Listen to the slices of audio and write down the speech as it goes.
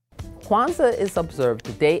Kwanzaa is observed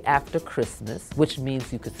the day after Christmas, which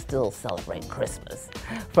means you could still celebrate Christmas,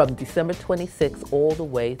 from December 26th all the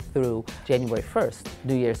way through January 1st,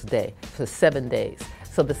 New Year's Day, for 7 days.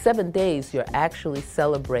 So the 7 days you're actually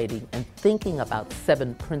celebrating and thinking about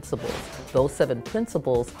 7 principles. Those 7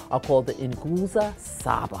 principles are called the Nguza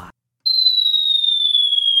Saba.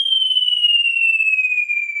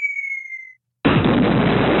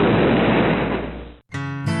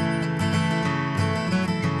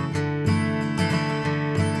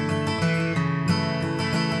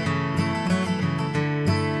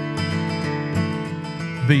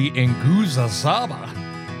 The Nguza Saba.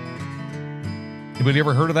 Anybody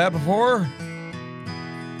ever heard of that before?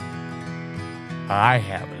 I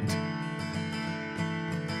haven't.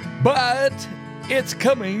 But it's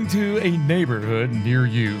coming to a neighborhood near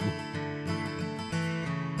you.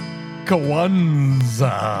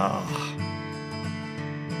 Kwanzaa.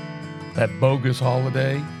 That bogus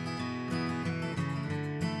holiday.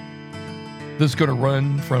 This is going to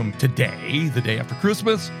run from today, the day after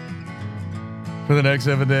Christmas, for the next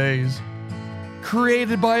 7 days.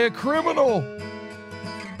 Created by a criminal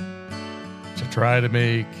to try to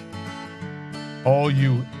make all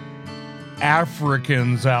you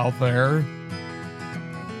Africans out there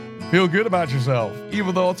feel good about yourself,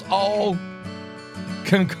 even though it's all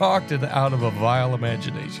concocted out of a vile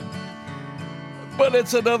imagination. But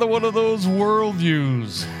it's another one of those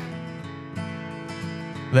worldviews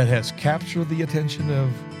that has captured the attention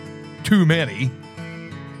of too many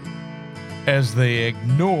as they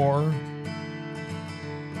ignore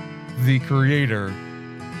the Creator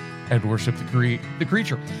and worship the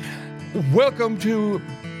creature. Welcome to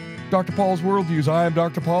Dr. Paul's Worldviews. I am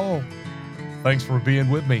Dr. Paul. Thanks for being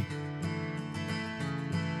with me.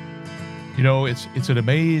 You know, it's an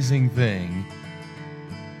amazing thing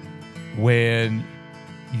when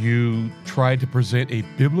you try to present a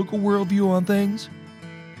biblical worldview on things,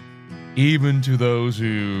 even to those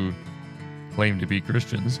who claim to be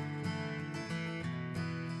Christians,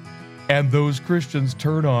 and those Christians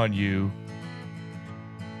turn on you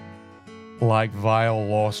like vile,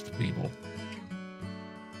 lost people.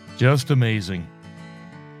 Just amazing.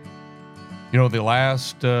 You know, the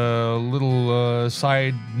last little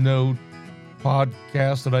side note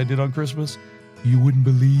podcast that I did on Christmas, you wouldn't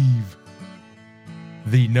believe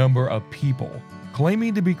the number of people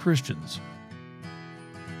claiming to be Christians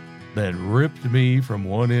that ripped me from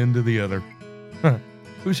one end to the other.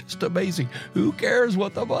 It was just amazing. Who cares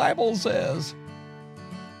what the Bible says?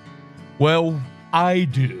 Well, I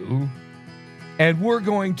do. And we're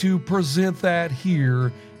going to present that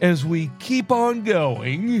here as we keep on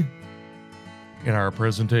going in our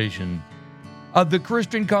presentation of the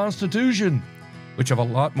Christian Constitution, which if a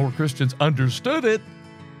lot more Christians understood it,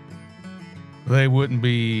 they wouldn't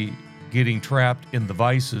be getting trapped in the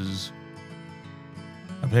vices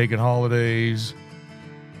of pagan holidays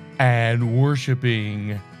and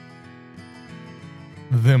worshiping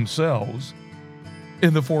themselves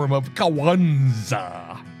in the form of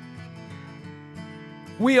Kwanzaa.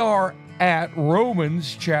 We are at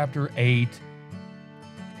Romans chapter 8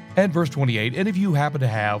 and verse 28. And if you happen to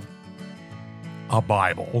have a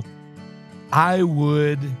Bible, I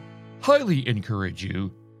would highly encourage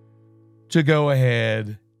you to go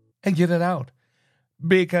ahead and get it out,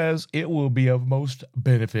 because it will be of most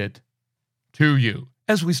benefit to you.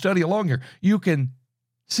 As we study along here, you can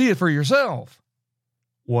see it for yourself,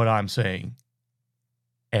 what I'm saying,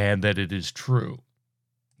 and that it is true.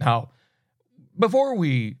 Now, before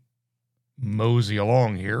we mosey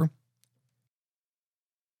along here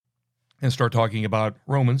and start talking about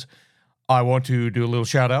Romans, I want to do a little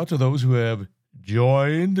shout out to those who have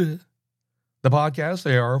joined the podcast.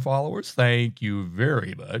 They are followers. Thank you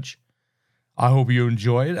very much. I hope you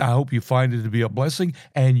enjoy it. I hope you find it to be a blessing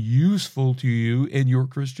and useful to you in your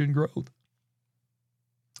Christian growth.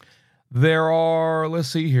 There are, let's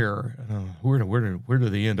see here. Where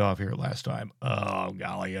did they end off here last time? Oh,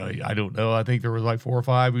 golly, I don't know. I think there was like 4 or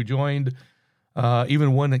 5 who joined.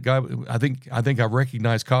 Even one that got, I think I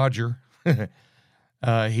recognized Codger.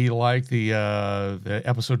 He liked the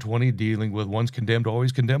episode 20 dealing with once condemned,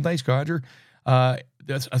 always condemned. Thanks, Codger.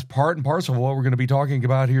 That's part and parcel of what we're going to be talking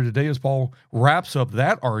about here today as Paul wraps up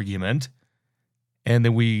that argument. And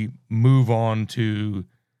then we move on to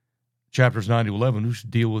chapters 9 to 11, which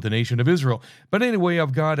deal with the nation of Israel. But anyway,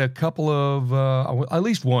 I've got a couple of, at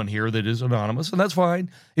least one here that is anonymous, and that's fine.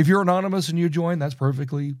 If you're anonymous and you join, that's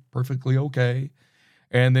perfectly okay.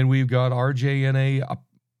 And then we've got RJN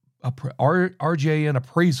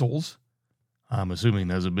Appraisals. I'm assuming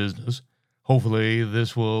that's a business. Hopefully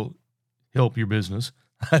this will help your business.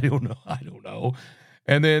 I don't know.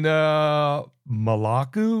 And then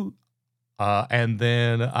Malaku and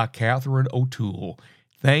then Catherine O'Toole.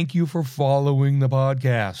 Thank you for following the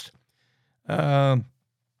podcast.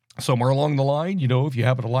 Somewhere along the line, if you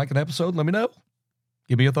happen to like an episode, let me know.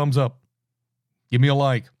 Give me a thumbs up. Give me a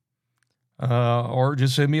like. Or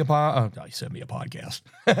just send me a podcast.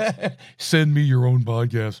 Send me your own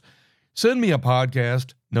podcast. Send me a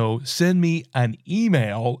podcast. No, send me an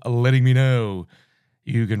email letting me know.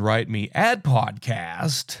 You can write me at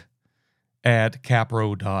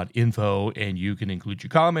podcast@capro.info, and you can include your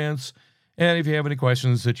comments. And if you have any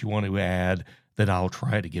questions that you want to add, then I'll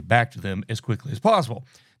try to get back to them as quickly as possible.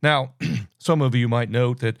 Now, some of you might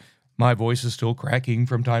note that my voice is still cracking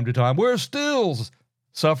from time to time. We're still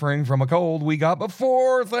suffering from a cold we got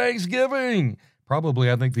before Thanksgiving.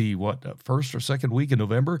 Probably, I think, the first or second week in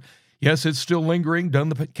November. Yes, it's still lingering, done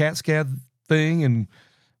the CAT scan thing, and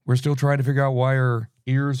we're still trying to figure out why our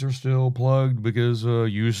ears are still plugged because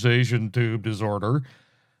eustachian tube disorder,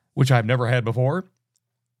 which I've never had before.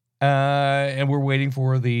 And we're waiting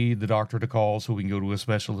for the doctor to call so we can go to a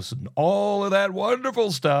specialist and all of that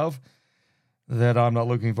wonderful stuff that I'm not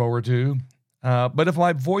looking forward to. But if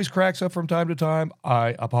my voice cracks up from time to time,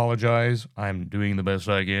 I apologize. I'm doing the best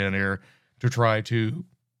I can here to try to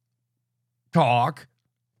talk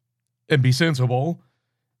and be sensible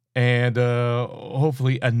and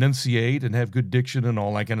hopefully enunciate and have good diction and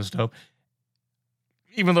all that kind of stuff.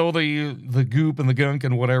 Even though the goop and the gunk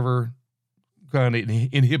and whatever kind of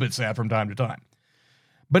inhibits that from time to time.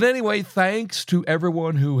 But anyway, thanks to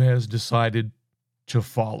everyone who has decided to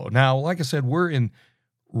follow. Now, like I said, we're in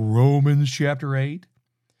Romans chapter 8.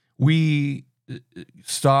 We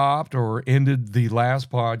stopped or ended the last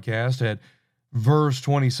podcast at verse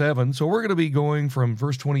 27. So we're going to be going from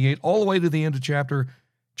verse 28 all the way to the end of chapter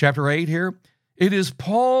 8 here. It is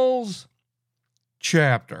Paul's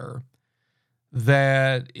chapter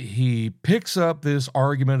that he picks up this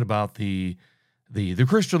argument about the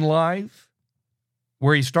Christian life,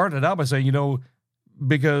 where he started out by saying,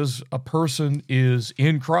 because a person is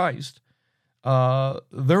in Christ,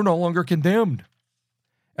 they're no longer condemned.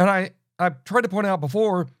 And I've tried to point out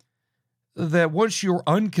before that once you're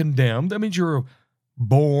uncondemned, that means you're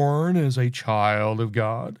born as a child of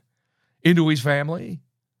God into his family,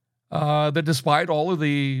 that despite all of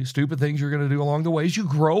the stupid things you're going to do along the way, as you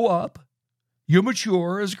grow up, you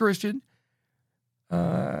mature as a Christian,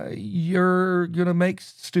 you're going to make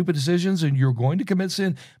stupid decisions and you're going to commit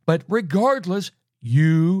sin. But regardless,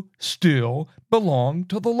 you still belong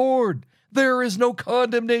to the Lord. There is no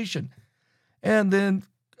condemnation. And then,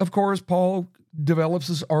 of course, Paul develops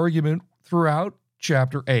this argument throughout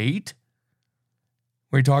chapter 8,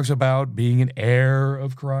 where he talks about being an heir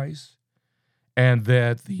of Christ and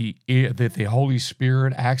that the Holy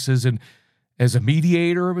Spirit acts as a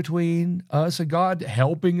mediator between us and God,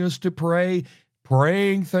 helping us to pray,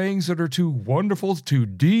 praying things that are too wonderful, too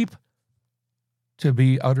deep to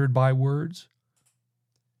be uttered by words.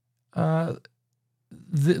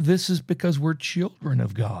 This is because we're children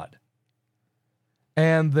of God.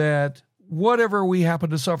 And that whatever we happen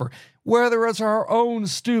to suffer, whether it's our own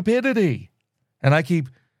stupidity, and I keep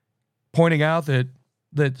pointing out that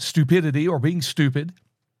stupidity or being stupid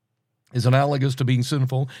is analogous to being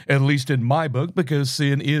sinful, at least in my book, because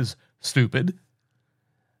sin is stupid,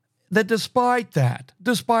 that despite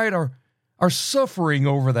our suffering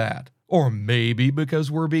over that, or maybe because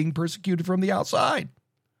we're being persecuted from the outside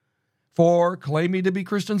for claiming to be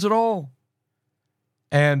Christians at all.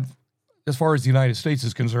 And as far as the United States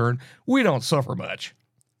is concerned, we don't suffer much.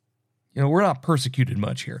 We're not persecuted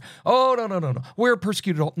much here. Oh, no. We're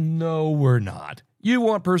persecuted. No, we're not. You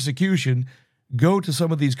want persecution, go to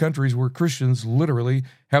some of these countries where Christians literally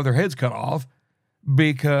have their heads cut off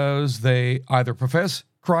because they either profess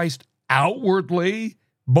Christ outwardly,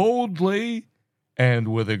 boldly, and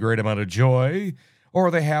with a great amount of joy,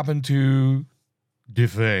 or they happen to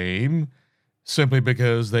defame simply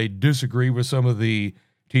because they disagree with some of the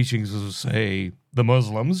teachings of, say, the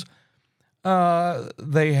Muslims.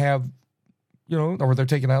 They have, or they're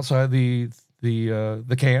taken outside the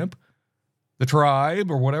camp, the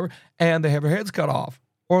tribe, or whatever, and they have their heads cut off,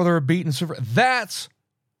 or they're beaten. That's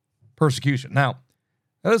persecution. Now,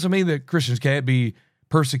 that doesn't mean that Christians can't be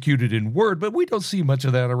persecuted in word, but we don't see much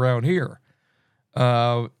of that around here.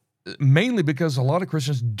 Mainly because a lot of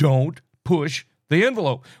Christians don't push the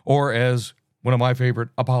envelope, or as one of my favorite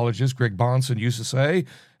apologists, Greg Bonson, used to say,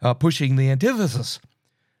 pushing the antithesis,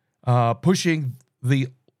 pushing the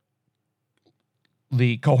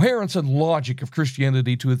coherence and logic of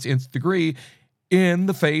Christianity to its nth degree in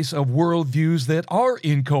the face of worldviews that are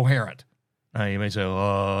incoherent. Now, you may say,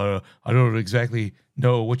 I don't exactly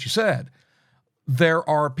know what you said. There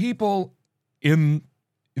are people in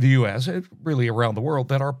the U.S., and really around the world,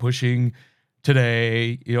 that are pushing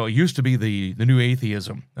today. It used to be the new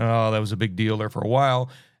atheism. That was a big deal there for a while.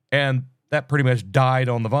 And that pretty much died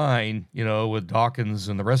on the vine, with Dawkins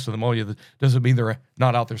and the rest of them. Oh, yeah, that doesn't mean they're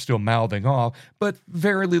not out there still mouthing off, but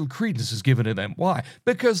very little credence is given to them. Why?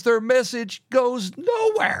 Because their message goes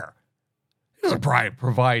nowhere. It doesn't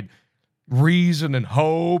provide reason and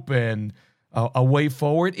hope and a way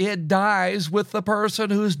forward. It dies with the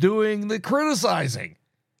person who's doing the criticizing.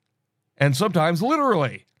 And sometimes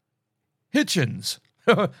literally. Hitchens,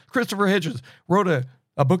 Christopher Hitchens, wrote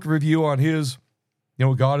a book review on his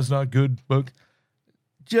God is Not Good book.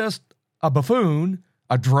 Just a buffoon,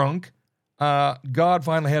 a drunk. God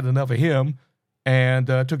finally had enough of him and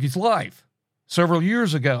took his life several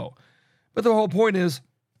years ago. But the whole point is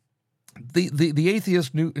the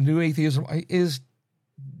atheist, new atheism is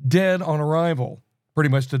dead on arrival pretty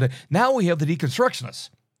much today. Now we have the deconstructionists.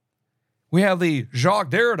 We have the Jacques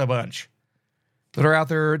Derrida bunch that are out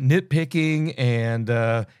there nitpicking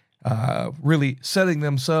and really setting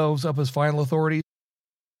themselves up as final authorities.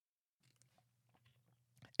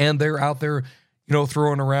 And they're out there,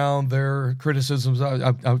 throwing around their criticisms.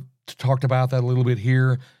 I've talked about that a little bit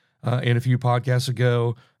here in a few podcasts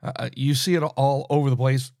ago. You see it all over the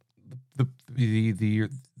place.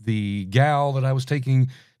 The gal that I was taking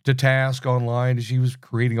to task online, she was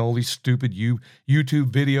creating all these stupid YouTube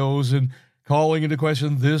videos and calling into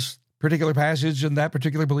question this particular passage and that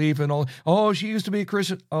particular belief and all. Oh, she used to be a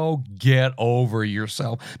Christian. Oh, get over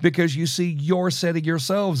yourself, because you see, you're setting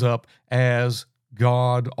yourselves up as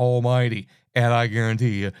God Almighty, and I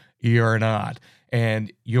guarantee you, you're not.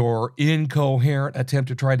 And your incoherent attempt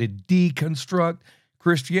to try to deconstruct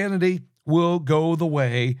Christianity will go the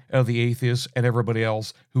way of the atheists and everybody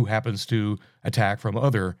else who happens to attack from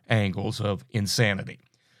other angles of insanity.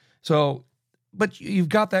 So, but you've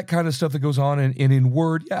got that kind of stuff that goes on, and in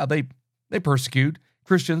word, yeah, they persecute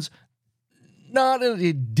Christians, not in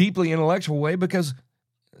a deeply intellectual way, because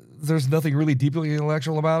there's nothing really deeply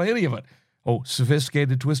intellectual about any of it. Oh,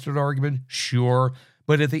 sophisticated, twisted argument, sure.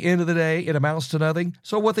 But at the end of the day, it amounts to nothing.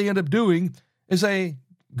 So what they end up doing is they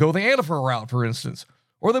go the Antifa route, for instance,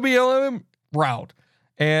 or the BLM route,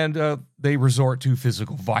 and they resort to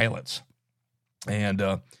physical violence.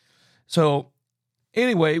 And so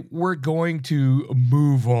anyway, we're going to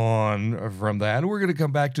move on from that. We're going to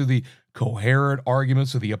come back to the coherent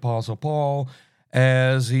arguments of the Apostle Paul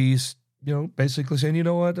as he's basically saying,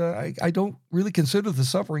 I don't really consider the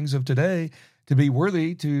sufferings of today to be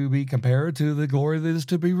worthy to be compared to the glory that is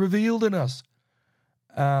to be revealed in us,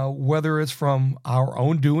 whether it's from our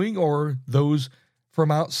own doing or those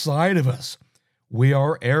from outside of us. We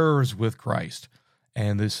are heirs with Christ,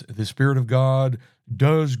 and the Spirit of God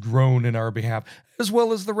does groan in our behalf, as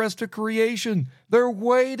well as the rest of creation. They're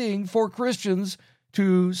waiting for Christians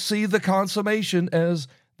to see the consummation as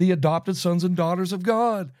the adopted sons and daughters of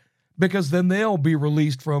God, because then they'll be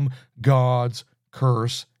released from God's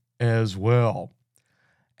curse as well.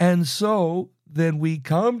 And so then we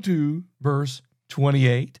come to verse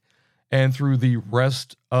 28, and through the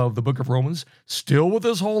rest of the book of Romans, still with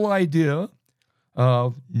this whole idea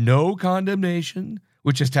of no condemnation,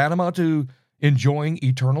 which is tantamount to enjoying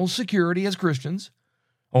eternal security as Christians.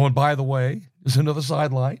 Oh, and by the way, there's another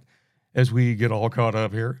sideline as we get all caught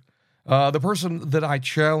up here. The person that I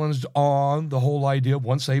challenged on the whole idea of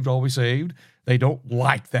once saved, always saved, they don't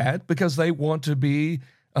like that because they want to be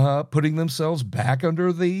putting themselves back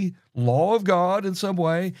under the law of God in some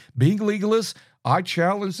way, being legalists. I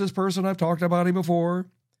challenged this person. I've talked about him before,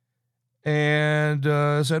 and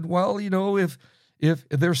said, well, if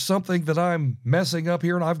there's something that I'm messing up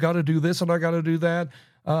here and I've got to do this and I got to do that,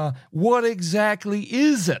 what exactly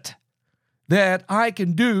is it that I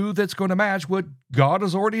can do that's going to match what God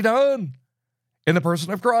has already done in the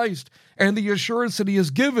person of Christ and the assurance that he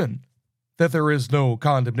has given that there is no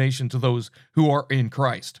condemnation to those who are in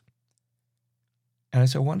Christ? And I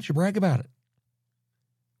said, why don't you brag about it?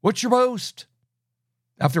 What's your boast?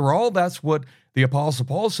 After all, that's what the Apostle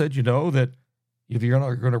Paul said, that if you're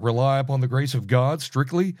not going to rely upon the grace of God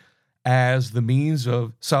strictly as the means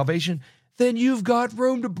of salvation, then you've got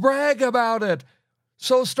room to brag about it.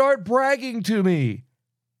 So start bragging to me.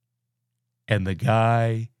 And the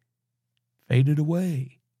guy faded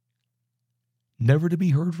away, never to be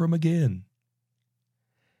heard from again.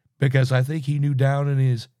 Because I think he knew down in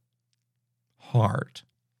his heart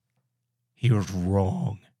he was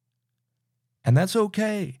wrong. And that's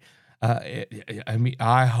okay.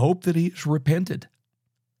 I hope that he's repented.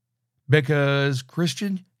 Because,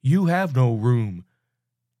 Christian, you have no room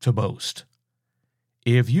to boast.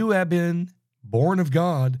 If you have been born of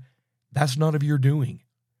God, that's not of your doing.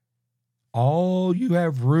 all you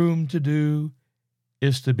have room to do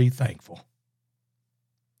is to be thankful.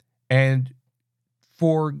 And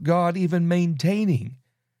for God even maintaining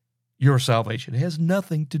your salvation, it has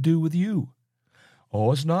nothing to do with you.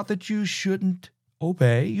 Oh, it's not that you shouldn't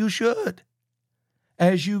obey. You should.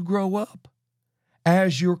 As you grow up,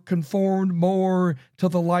 as you're conformed more to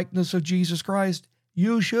the likeness of Jesus Christ,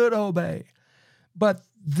 you should obey. But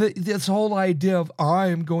this whole idea of I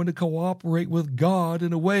am going to cooperate with God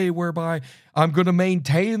in a way whereby I'm going to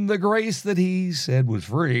maintain the grace that he said was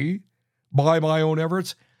free by my own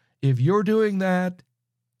efforts, if you're doing that,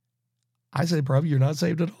 I say probably you're not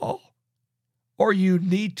saved at all. Or you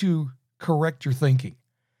need to correct your thinking.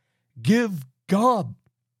 Give God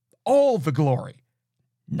all the glory,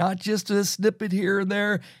 not just a snippet here and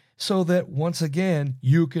there, so that once again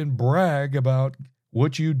you can brag about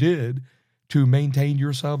what you did to maintain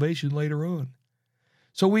your salvation later on.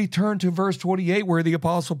 So we turn to verse 28 where the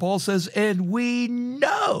Apostle Paul says, and we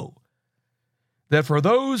know that for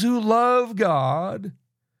those who love God,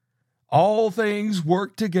 all things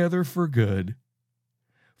work together for good,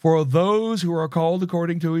 for those who are called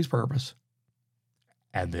according to his purpose.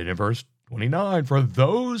 And then in verse 29, for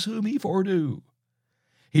those whom he foreknew,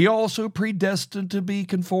 he also predestined to be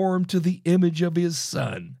conformed to the image of his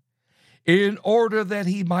Son, in order that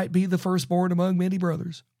he might be the firstborn among many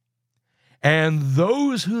brothers. And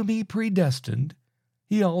those whom he predestined,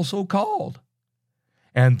 he also called.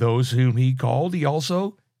 And those whom he called, he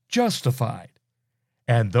also justified.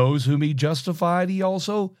 And those whom he justified, he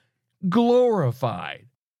also glorified.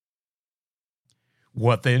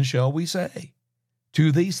 What then shall we say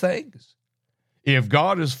to these things? If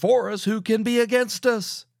God is for us, who can be against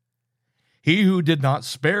us? He who did not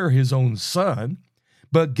spare his own Son,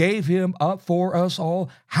 but gave him up for us all,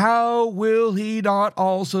 how will he not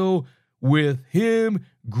also with him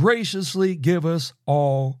graciously give us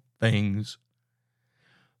all things?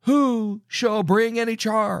 Who shall bring any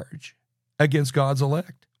charge against God's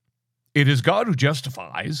elect? It is God who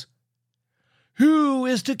justifies. Who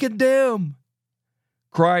is to condemn?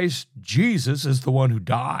 Christ Jesus is the one who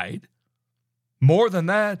died. More than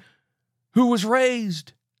that, who was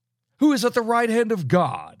raised, who is at the right hand of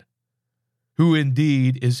God, who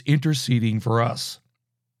indeed is interceding for us.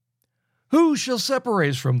 Who shall separate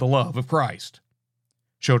us from the love of Christ?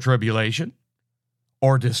 Shall tribulation,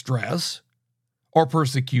 or distress, or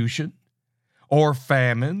persecution, or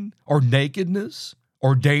famine, or nakedness,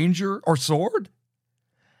 or danger, or sword?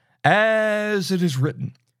 As it is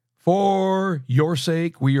written, for your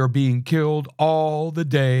sake we are being killed all the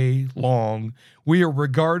day long. We are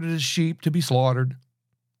regarded as sheep to be slaughtered.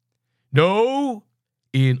 No,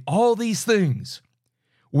 in all these things,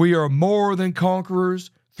 we are more than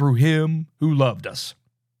conquerors through him who loved us.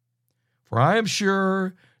 For I am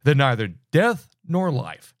sure that neither death nor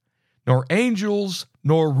life, nor angels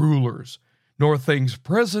nor rulers, nor things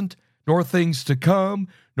present, nor things to come,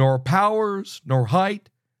 nor powers, nor height,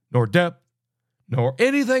 nor depth, nor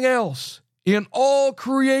anything else in all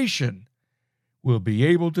creation will be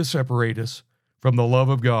able to separate us from the love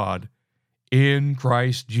of God in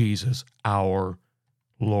Christ Jesus our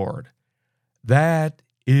Lord. That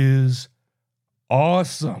is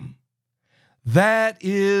awesome. That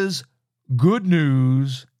is good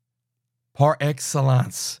news par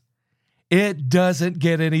excellence. It doesn't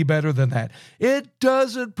get any better than that. It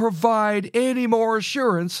doesn't provide any more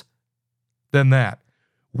assurance than that.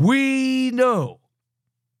 We know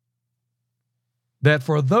that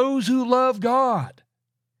for those who love God,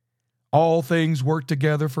 all things work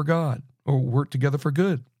together for God, or work together for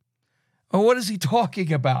good. Oh, what is he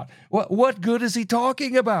talking about? What good is he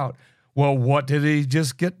talking about? Well, what did he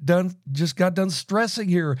just got done stressing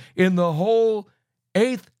here in the whole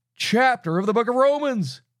 8th chapter of the book of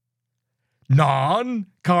Romans?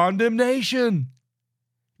 Non-condemnation.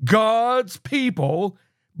 God's people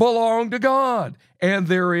belong to God, and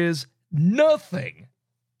there is nothing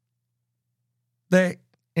that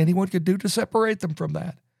anyone could do to separate them from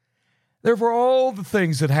that. Therefore, all the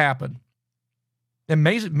things that happen, and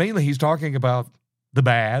mainly he's talking about the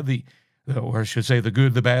bad, or I should say the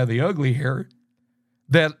good, the bad, the ugly here,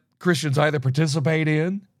 that Christians either participate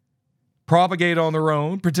in, propagate on their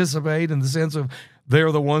own, participate in the sense of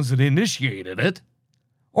they're the ones that initiated it,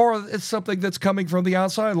 or it's something that's coming from the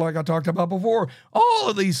outside, like I talked about before. All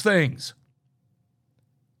of these things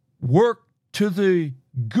work to the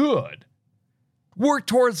good, work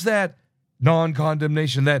towards that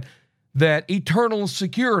non-condemnation, that eternal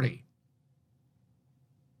security.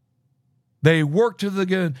 They work to the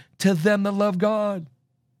good, to them that love God.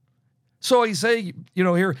 So he's saying,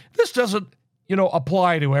 here, this doesn't,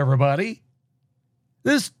 apply to everybody.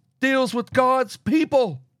 This deals with God's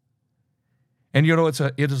people. And,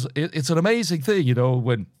 it's an amazing thing,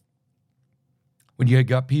 when you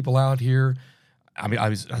got people out here. I mean,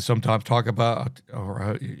 I sometimes talk about,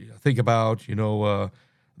 or think about,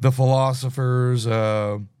 the philosophers,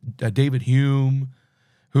 David Hume,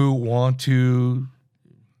 who want to,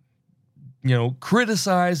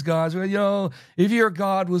 criticize God. If your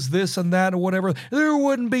God was this and that or whatever, there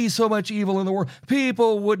wouldn't be so much evil in the world.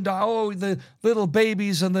 People wouldn't die. Oh, the little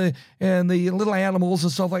babies and the little animals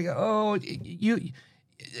and stuff like that. Oh,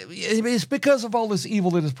 it's because of all this evil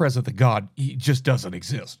that is present that God just doesn't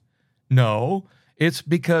exist. No, it's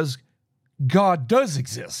because God does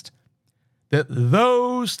exist. That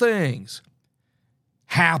those things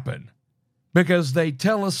happen because they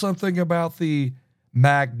tell us something about the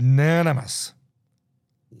magnanimous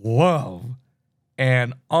love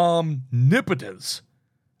and omnipotence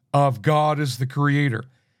of God as the creator.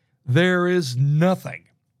 There is nothing.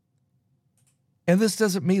 And this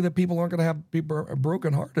doesn't mean that people aren't going to be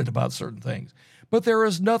brokenhearted about certain things, but there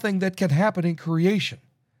is nothing that can happen in creation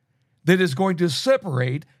that is going to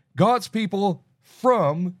separate God's people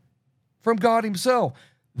from God himself.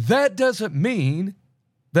 That doesn't mean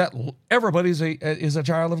that everybody is a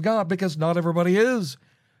child of God, because not everybody is.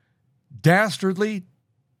 Dastardly,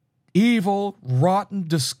 evil, rotten,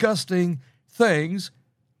 disgusting things,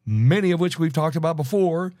 many of which we've talked about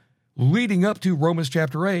before, leading up to Romans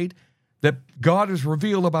chapter 8, that God has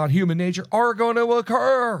revealed about human nature, are going to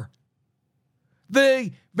occur.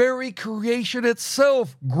 The very creation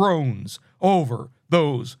itself groans over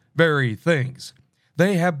those very things.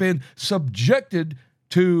 They have been subjected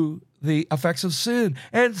to the effects of sin,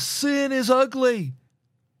 and sin is ugly.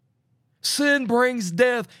 Sin brings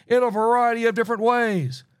death in a variety of different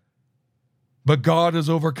ways, but God has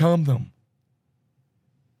overcome them.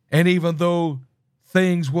 And even though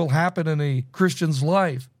things will happen in a Christian's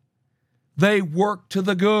life, they work to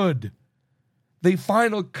the good. The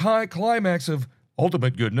final climax of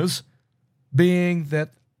ultimate goodness being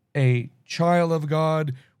that a child of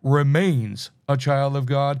God remains a child of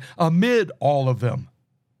God amid all of them.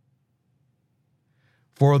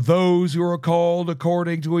 For those who are called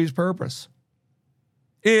according to his purpose.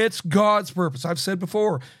 It's God's purpose. I've said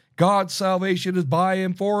before, God's salvation is by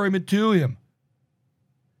him, for him, and to him.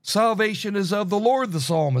 Salvation is of the Lord, the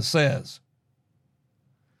psalmist says.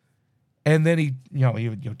 And then he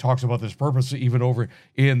talks about this purpose even over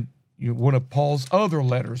in one of Paul's other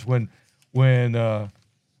letters when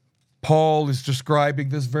Paul is describing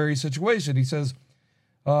this very situation. He says,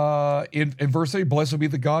 in verse 8, blessed be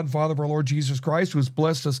the God and Father of our Lord Jesus Christ, who has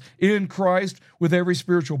blessed us in Christ with every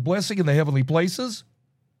spiritual blessing in the heavenly places,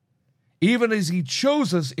 even as he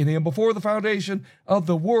chose us in him before the foundation of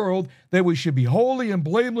the world, that we should be holy and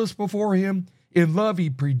blameless before him. In love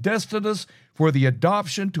he predestined us for the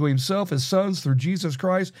adoption to himself as sons through Jesus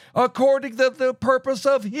Christ, according to the purpose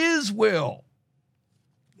of his will,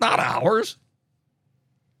 not ours.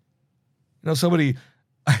 Somebody...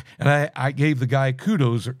 And I gave the guy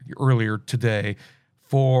kudos earlier today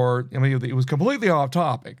for, it was completely off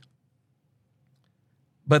topic,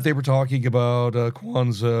 but they were talking about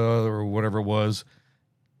Kwanzaa or whatever it was.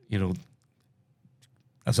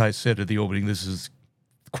 As I said at the opening, this is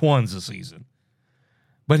Kwanzaa season.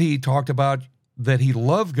 But he talked about that he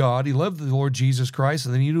loved God, he loved the Lord Jesus Christ,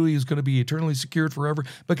 and then he knew he was going to be eternally secured forever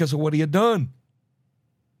because of what he had done.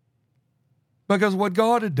 Because of what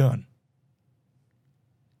God had done.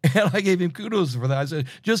 And I gave him kudos for that. I said,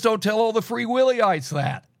 just don't tell all the free Willyites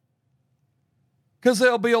that. Because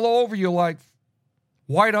they'll be all over you like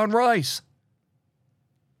white on rice.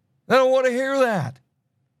 They don't want to hear that.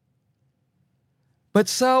 But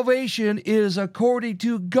salvation is according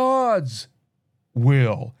to God's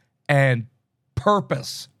will and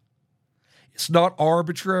purpose. It's not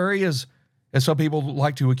arbitrary, as some people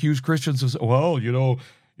like to accuse Christians of,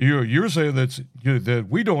 you're saying that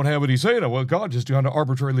we don't have any say in it. Well, God just kind of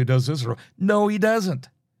arbitrarily does this. No, he doesn't.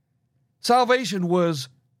 Salvation was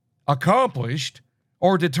accomplished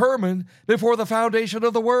or determined before the foundation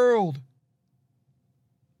of the world.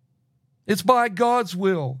 It's by God's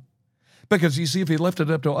will. Because you see, if he left it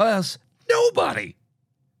up to us, nobody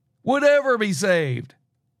would ever be saved.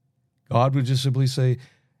 God would just simply say,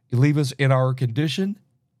 leave us in our condition,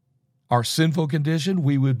 our sinful condition.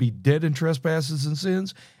 We would be dead in trespasses and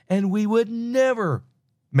sins, and we would never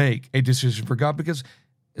make a decision for God because,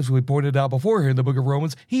 as we pointed out before here in the book of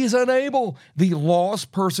Romans, he is unable. The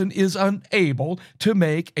lost person is unable to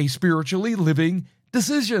make a spiritually living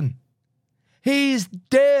decision. He's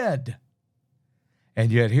dead.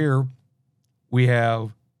 And yet here we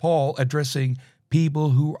have Paul addressing people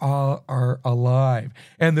who are alive,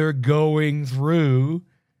 and they're going through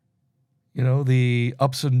the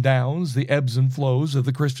ups and downs, the ebbs and flows of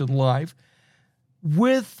the Christian life,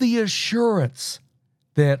 with the assurance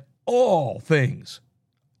that all things,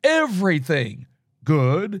 everything,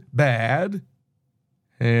 good, bad,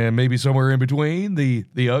 and maybe somewhere in between, the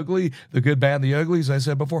ugly, the good, bad, and the ugly, as I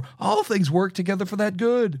said before, all things work together for that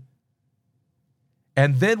good.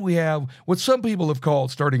 And then we have what some people have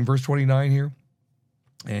called, starting verse 29 here,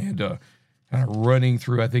 and kind of running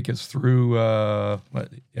through, I think it's through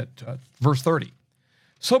verse 30.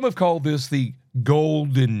 Some have called this the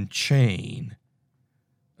golden chain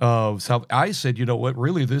of salvation. I said, you know what,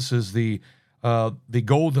 really this is the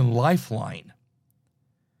golden lifeline,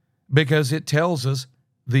 because it tells us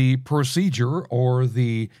the procedure or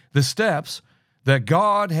the steps that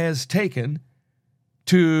God has taken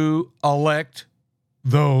to elect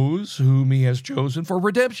those whom he has chosen for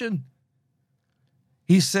redemption.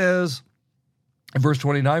 He says in verse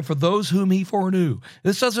 29, for those whom he foreknew.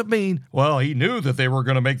 This doesn't mean, well, he knew that they were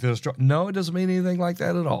going to make this. No, it doesn't mean anything like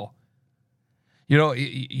that at all.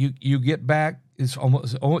 You get back, this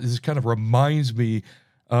kind of reminds me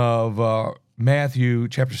of Matthew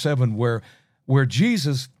chapter 7, where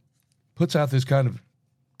Jesus puts out this kind of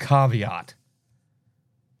caveat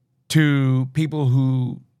to people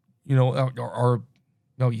who,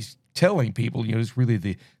 he's telling people, it's really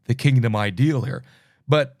the kingdom ideal here.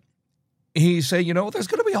 But he's saying, there's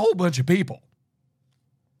going to be a whole bunch of people.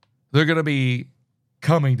 They're going to be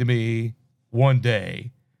coming to me one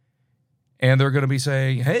day, and they're going to be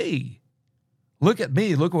saying, hey, look at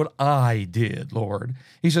me. Look what I did, Lord.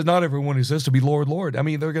 He says, not everyone who says to me, Lord, Lord. I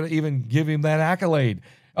mean, they're going to even give him that accolade.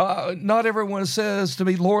 Not everyone says to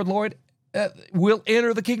me, Lord, Lord, will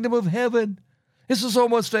enter the kingdom of heaven. This is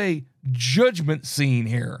almost a judgment scene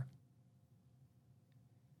here.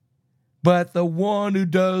 But the one who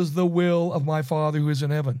does the will of my Father who is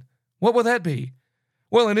in heaven. What would that be?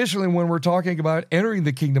 Well, initially, when we're talking about entering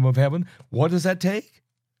the kingdom of heaven, what does that take?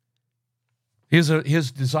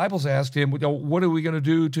 His disciples asked him, what are we going to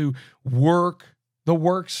do to work the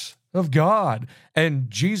works of God?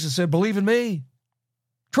 And Jesus said, believe in me.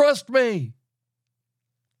 Trust me.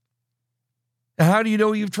 And how do you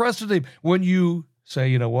know you've trusted him? When you say,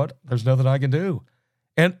 you know what, there's nothing I can do.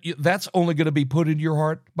 And that's only going to be put in your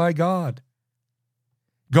heart by God.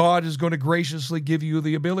 God is going to graciously give you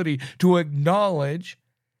the ability to acknowledge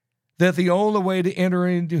that the only way to enter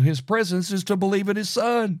into his presence is to believe in his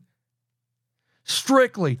Son.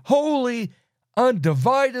 Strictly, wholly,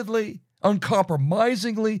 undividedly,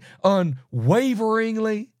 uncompromisingly,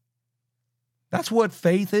 unwaveringly. That's what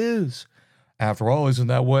faith is. After all, isn't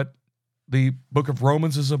that what the book of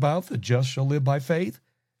Romans is about? The just shall live by faith.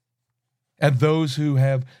 And those who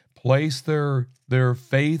have placed their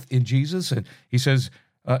faith in Jesus, and he says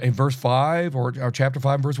in verse 5 or chapter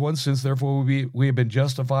 5, verse 1, since therefore we have been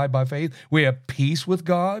justified by faith, we have peace with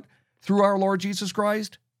God through our Lord Jesus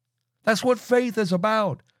Christ. That's what faith is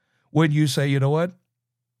about. When you say, you know what,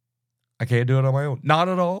 I can't do it on my own. Not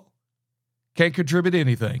at all. Can't contribute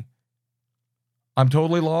anything. I'm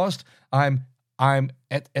totally lost. I'm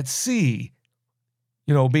at sea,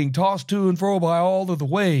 being tossed to and fro by all of the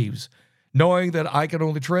waves, knowing that I can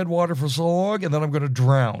only tread water for so long and then I'm going to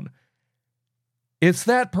drown. It's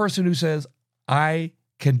that person who says, I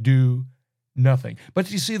can do nothing. But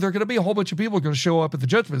you see, there are going to be a whole bunch of people going to show up at the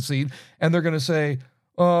judgment seat, and they're going to say,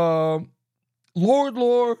 Lord,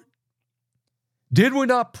 Lord, did we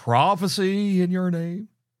not prophesy in your name?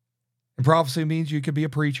 And prophecy means you could be a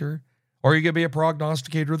preacher, or you could be a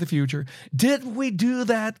prognosticator of the future. Did we do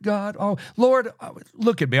that, God? Oh, Lord,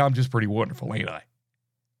 look at me. I'm just pretty wonderful, ain't I?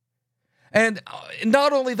 And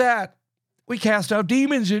not only that, we cast out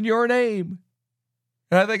demons in your name.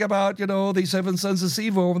 And I think about, the 7 sons of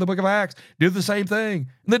Sceva over in the book of Acts did the same thing.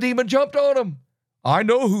 And the demon jumped on them. I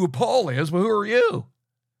know who Paul is, but who are you?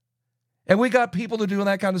 And we got people that are doing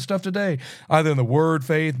that kind of stuff today. Either in the word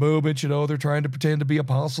faith movement, they're trying to pretend to be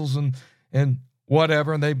apostles and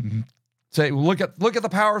whatever. And they say, well, look at the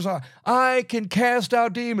powers. I can cast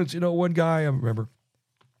out demons. One guy, I remember,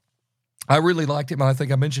 I really liked him. I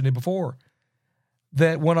think I mentioned it before,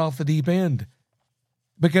 that went off the deep end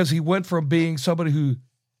because he went from being somebody who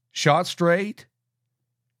shot straight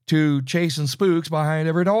to chasing spooks behind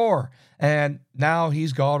every door. And now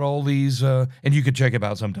he's got all these, and you could check him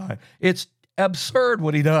out sometime. It's absurd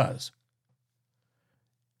what he does.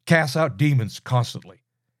 Casts out demons constantly.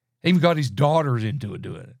 Even got his daughters into it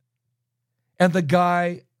doing it. And the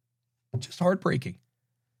guy, just heartbreaking.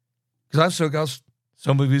 Because I've still got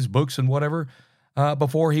some of his books and whatever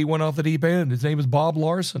before he went off the deep end. His name is Bob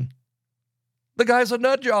Larson. The guy's a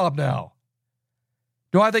nut job now.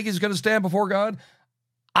 Do I think he's going to stand before God?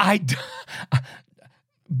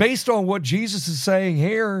 based on what Jesus is saying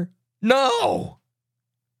here, no.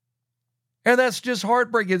 And that's just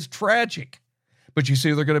heartbreaking. It's tragic. But you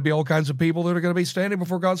see, there are going to be all kinds of people that are going to be standing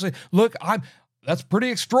before God and say, look, that's pretty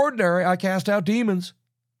extraordinary. I cast out demons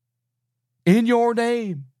in your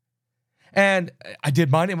name. And I did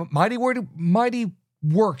mighty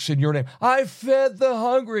works in your name. I fed the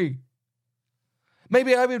hungry.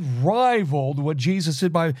 Maybe I've been rivaled what Jesus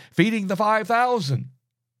did by feeding the 5,000.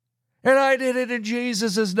 And I did it in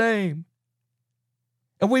Jesus' name.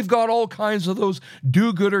 And we've got all kinds of those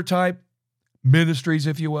do-gooder type ministries,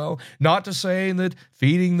 if you will. Not to say that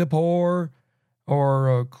feeding the poor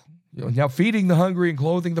or feeding the hungry and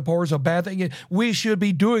clothing the poor is a bad thing. We should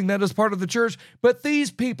be doing that as part of the church. But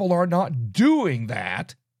these people are not doing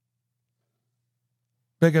that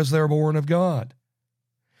because they're born of God.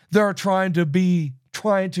 They're trying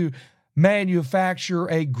to manufacture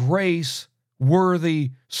a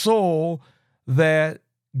grace-worthy soul that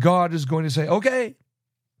God is going to say, okay,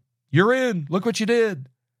 you're in. Look what you did.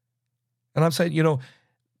 And I'm saying,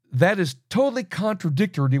 that is totally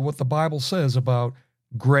contradictory to what the Bible says about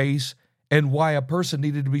grace and why a person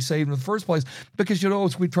needed to be saved in the first place. Because,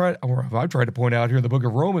 as I've tried to point out here in the book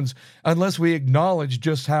of Romans, unless we acknowledge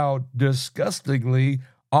just how disgustingly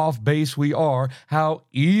off base we are, how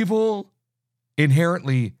evil,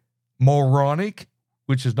 inherently moronic,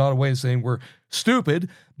 which is not a way of saying we're stupid,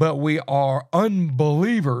 but we are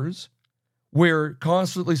unbelievers. We're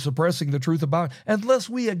constantly suppressing the truth about it. Unless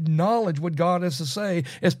we acknowledge what God has to say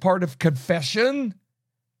as part of confession.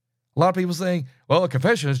 A lot of people saying, well, a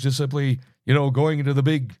confession is just simply, going into the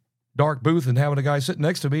big dark booth and having a guy sitting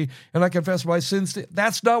next to me and I confess my sins.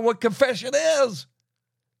 That's not what confession is.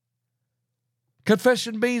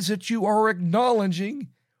 Confession means that you are acknowledging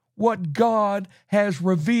what God has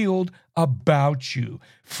revealed about you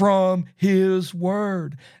from His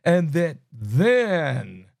Word. And that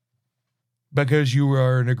then, because you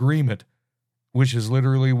are in agreement, which is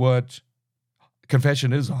literally what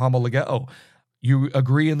confession is, homologeo, you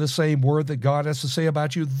agree in the same word that God has to say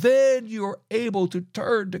about you, then you're able to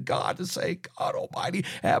turn to God and say, God Almighty,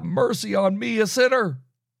 have mercy on me, a sinner.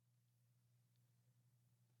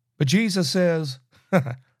 But Jesus says,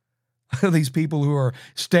 these people who are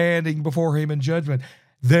standing before Him in judgment,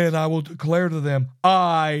 then I will declare to them,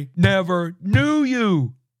 I never knew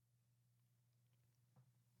you.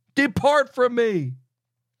 Depart from me,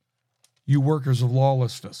 you workers of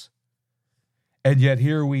lawlessness. And yet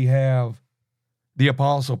here we have the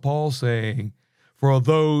Apostle Paul saying, for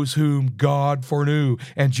those whom God foreknew,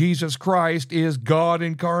 and Jesus Christ is God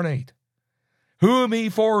incarnate, whom He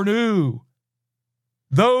foreknew,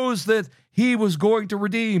 those that He was going to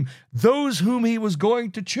redeem, those whom He was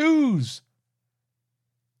going to choose,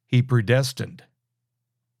 He predestined.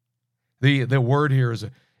 The word here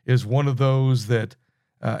is one of those that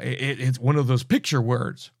it's one of those picture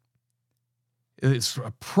words. It's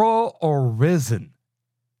proorisen,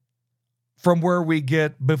 from where we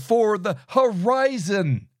get before the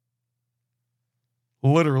horizon.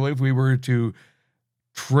 Literally, if we were to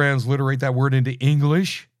transliterate that word into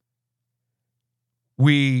English,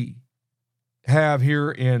 we have here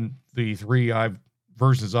in the three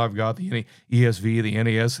versions I've got, the ESV, the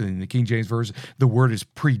NAS, and the King James Version, the word is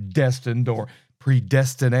predestined or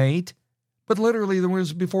predestinate. But literally, the word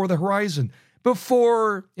is before the horizon.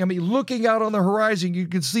 Looking out on the horizon, you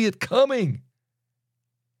can see it coming.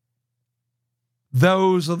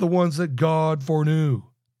 Those are the ones that God foreknew.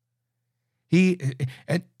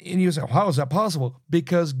 And you say, how is that possible?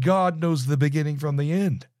 Because God knows the beginning from the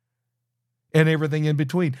end and everything in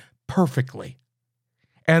between perfectly.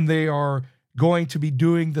 And they are going to be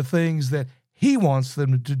doing the things that He wants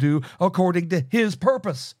them to do according to His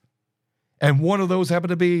purpose. And one of those happened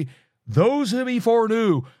to be those whom He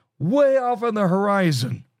foreknew way off on the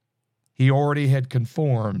horizon. He already had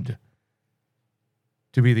conformed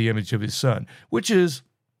to be the image of His Son, which is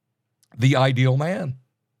the ideal man.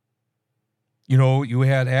 You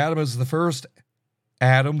had Adam as the first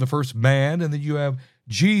Adam, the first man, and then you have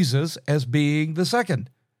Jesus as being the second,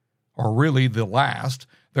 or really the last.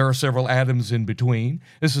 There are several Adams in between.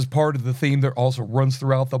 This is part of the theme that also runs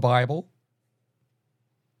throughout the Bible.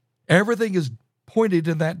 Everything is pointed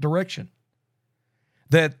in that direction.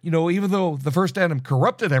 That, even though the first Adam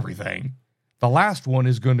corrupted everything, the last one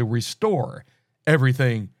is going to restore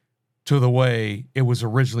everything to the way it was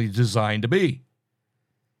originally designed to be.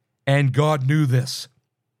 And God knew this.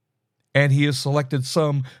 And He has selected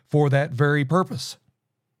some for that very purpose.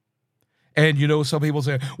 And some people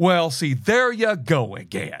say, well, see, there you go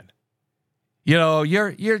again.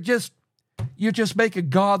 You're just making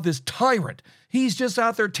God this tyrant. He's just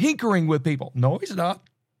out there tinkering with people. No, He's not.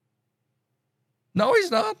 No,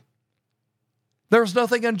 he's not. There's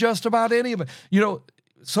nothing unjust about any of it.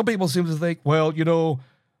 Some people seem to think, well,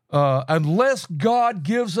 unless God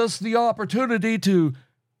gives us the opportunity to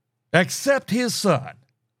accept his son,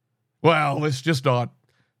 well, it's just not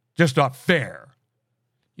fair.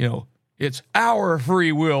 It's our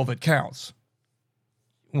free will that counts.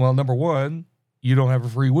 Well, number one, you don't have a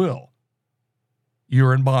free will.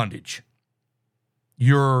 You're in bondage.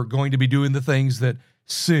 You're going to be doing the things that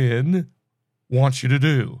sin wants you to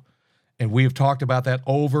do. And we have talked about that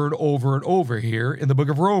over and over and over here in the book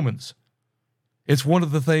of Romans. It's one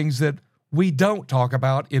of the things that we don't talk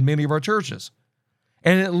about in many of our churches.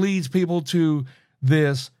 And it leads people to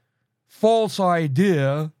this false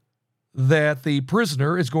idea that the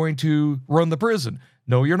prisoner is going to run the prison.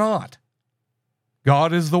 No, you're not.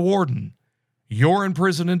 God is the warden. You're in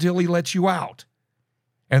prison until he lets you out.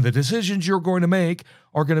 And the decisions you're going to make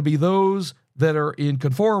are going to be those that are in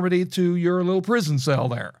conformity to your little prison cell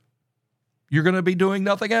there. You're going to be doing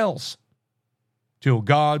nothing else till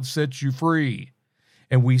God sets you free.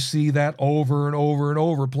 And we see that over and over and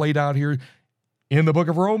over played out here in the book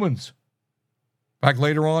of Romans. In fact,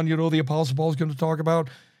 later on, the Apostle Paul is going to talk about,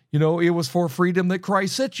 it was for freedom that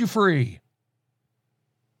Christ set you free.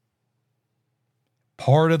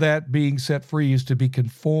 Part of that being set free is to be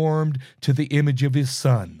conformed to the image of his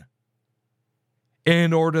Son,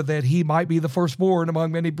 in order that he might be the firstborn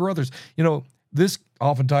among many brothers. This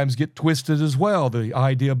oftentimes get twisted as well, the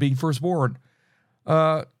idea of being firstborn.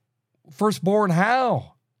 Firstborn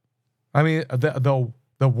how? I mean, the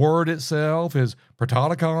word itself is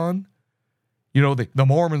protonicon. The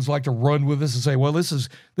Mormons like to run with this and say, well, this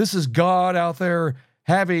is God out there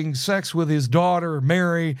having sex with his daughter,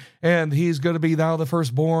 Mary, and he's going to be now the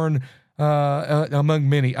firstborn among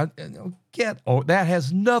many. That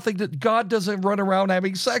has nothing to, God doesn't run around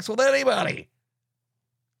having sex with anybody.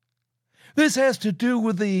 This has to do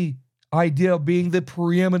with the idea of being the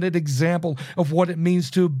preeminent example of what it means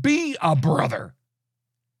to be a brother.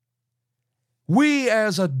 We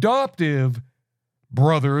as adoptive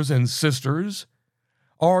brothers and sisters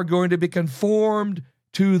are going to be conformed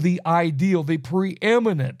to the ideal, the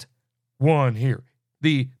preeminent one here,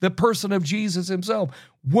 the person of Jesus himself.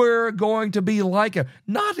 We're going to be like him,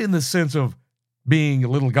 not in the sense of being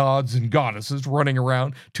little gods and goddesses running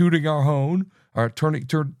around tooting our horn, or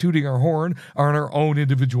tooting our horn on our own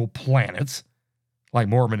individual planets, like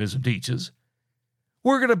Mormonism teaches.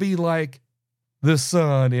 We're going to be like the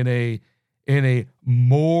Son in a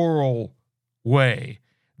moral way,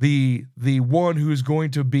 the one who's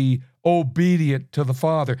going to be obedient to the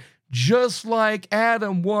Father, just like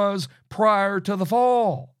Adam was prior to the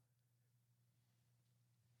fall.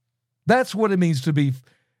 That's what it means to be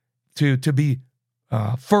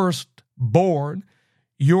firstborn.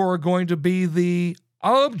 You're going to be the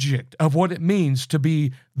object of what it means to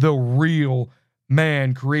be the real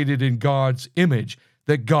man created in God's image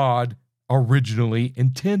that God originally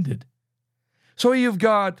intended. So you've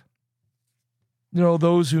got,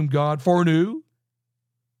 those whom God foreknew.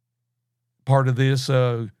 Part of this,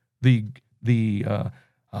 the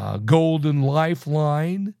golden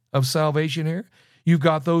lifeline of salvation here. You've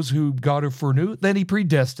got those whom God foreknew, then he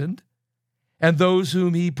predestined. And those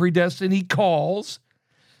whom he predestined, he calls.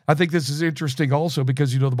 I think this is interesting also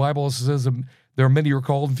because, the Bible says there are many who are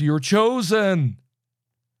called and few are chosen.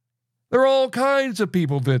 There are all kinds of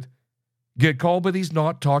people that get called, but he's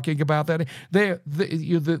not talking about that.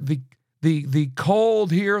 The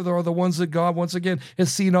called here are the ones that God, once again,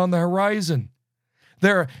 has seen on the horizon.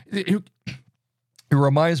 It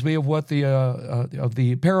reminds me of what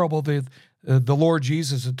the parable that the Lord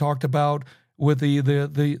Jesus had talked about with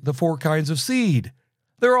the four kinds of seed.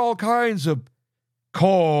 There are all kinds of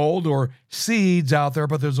called or seeds out there,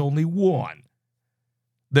 but there's only one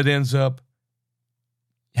that ends up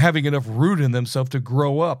having enough root in themselves to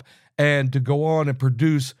grow up and to go on and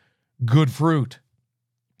produce good fruit.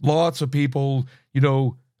 Lots of people,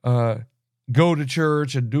 go to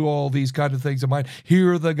church and do all these kind of things. They might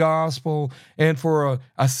hear the gospel, and for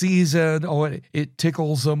a season, it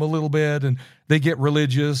tickles them a little bit, and they get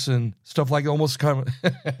religious and stuff like almost kind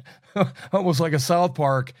of almost like a South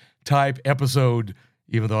Park type episode,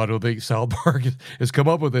 even though I don't think South Park has come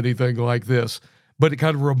up with anything like this. But it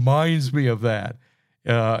kind of reminds me of that.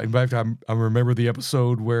 In fact, I remember the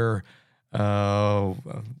episode where,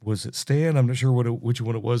 was it Stan? I'm not sure which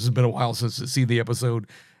one it was. It's been a while since I've seen the episode.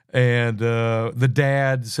 And the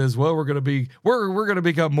dad says, well, we're going to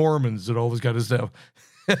become Mormons and all this kind of stuff.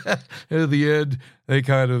 And at the end, they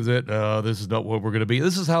kind of said, this is not what we're going to be.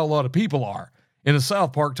 This is how a lot of people are in a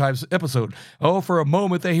South Park type episode. Oh, for a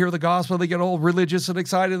moment, they hear the gospel, they get all religious and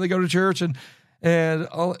excited, they go to church, and And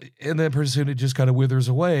then pretty soon it just kind of withers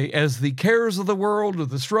away as the cares of the world or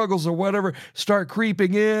the struggles or whatever start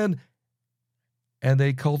creeping in, and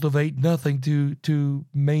they cultivate nothing to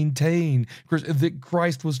maintain.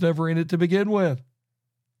 Christ was never in it to begin with.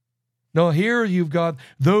 No, here you've got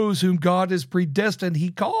those whom God has predestined, he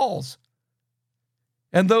calls.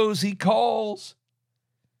 And those he calls,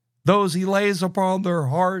 those he lays upon their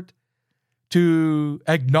heart to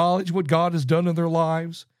acknowledge what God has done in their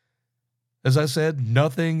lives. As I said,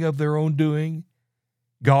 nothing of their own doing.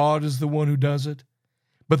 God is the one who does it.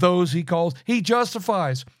 But those he calls, he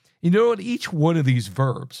justifies. You know what? Each one of these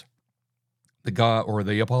verbs the God or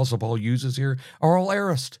the Apostle Paul uses here are all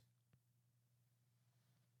aorist.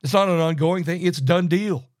 It's not an ongoing thing. It's done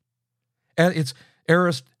deal. And it's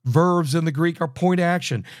aorist verbs in the Greek are point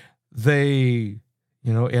action. They,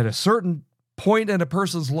 at a certain point in a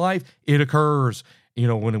person's life, it occurs.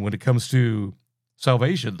 When it comes to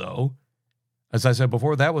salvation, though, as I said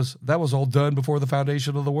before, that was all done before the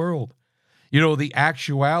foundation of the world. The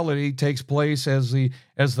actuality takes place as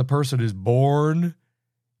the person is born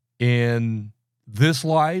in this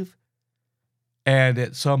life, and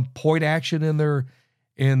at some point action in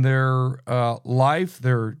their life,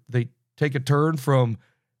 they take a turn from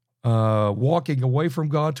walking away from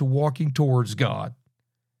God to walking towards God.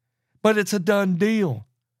 But it's a done deal.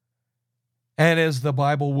 And as the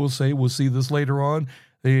Bible will say, we'll see this later on,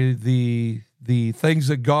 the things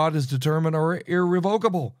that God has determined are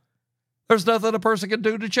irrevocable. There's nothing a person can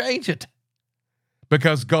do to change it,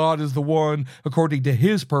 because God is the one, according to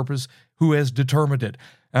his purpose, who has determined it.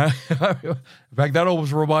 In fact, that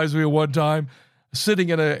almost reminds me of one time sitting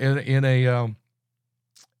in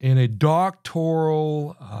a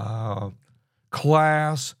doctoral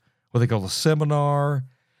class, what they call a seminar,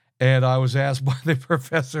 and I was asked by the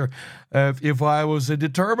professor if I was a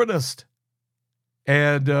determinist.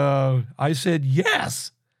 And I said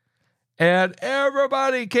yes. And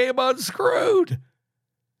everybody came unscrewed.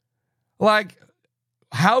 Like,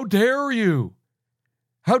 how dare you?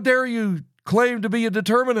 How dare you claim to be a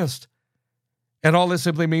determinist? And all this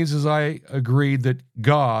simply means is I agreed that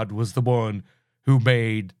God was the one who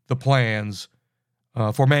made the plans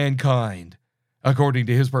for mankind according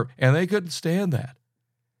to his purpose. And they couldn't stand that.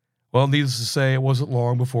 Well, needless to say, it wasn't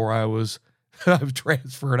long before I was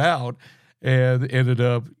transferred out and ended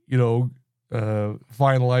up,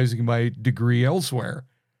 finalizing my degree elsewhere.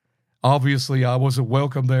 Obviously, I wasn't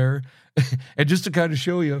welcome there. And just to kind of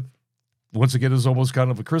show you, once again, it's almost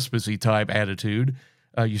kind of a Christmassy type attitude.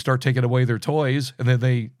 You start taking away their toys, and then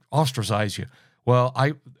they ostracize you. Well,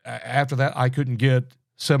 after that, I couldn't get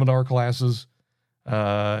seminar classes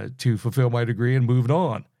to fulfill my degree and moved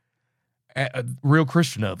on. A real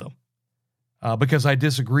Christian of them. Because I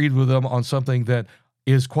disagreed with them on something that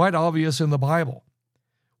is quite obvious in the Bible.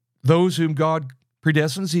 Those whom God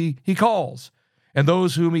predestines, he calls. And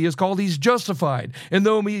those whom he has called, he's justified. And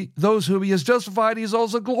those whom he has justified, he's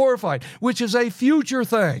also glorified, which is a future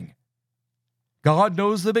thing. God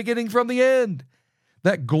knows the beginning from the end.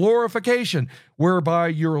 That glorification, whereby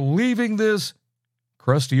you're leaving this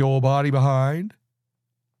crusty old body behind,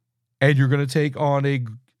 and you're going to take on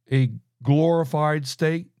a glorified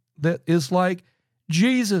state that is like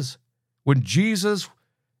Jesus. When Jesus,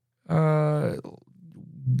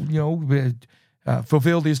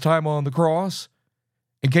 fulfilled his time on the cross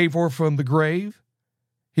and came forth from the grave,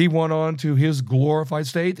 he went on to his glorified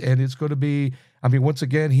state, and it's going to be, once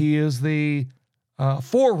again, he is the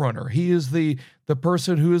forerunner. He is the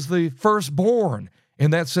person who is the firstborn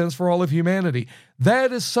in that sense for all of humanity.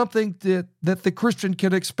 That is something that the Christian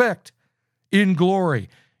can expect in glory.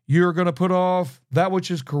 You're going to put off that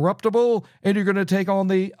which is corruptible, and you're going to take on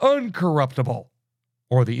the uncorruptible,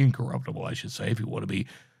 or the incorruptible, I should say, if you want to be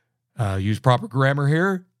use proper grammar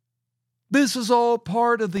here. This is all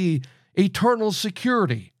part of the eternal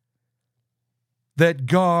security that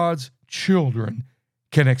God's children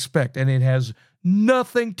can expect, and it has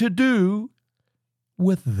nothing to do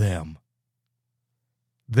with them.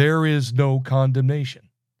 There is no condemnation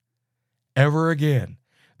ever again.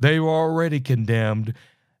 They were already condemned,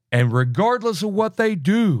 and regardless of what they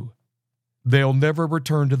do, they'll never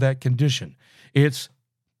return to that condition. It's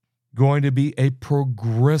going to be a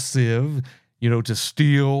progressive, to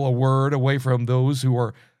steal a word away from those who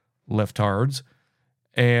are leftards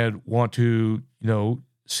and want to,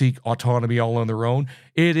 seek autonomy all on their own.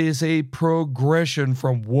 It is a progression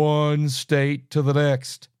from one state to the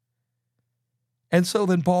next. And so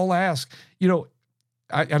then Paul asks,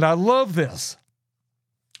 and I love this,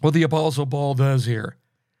 what the Apostle Paul does here.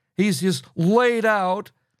 He's just laid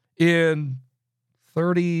out in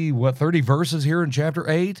 30 verses here in chapter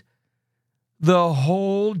 8, the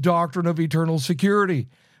whole doctrine of eternal security,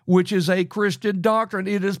 which is a Christian doctrine.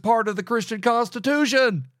 It is part of the Christian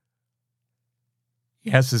Constitution.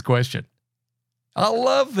 He asks this question. I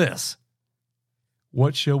love this.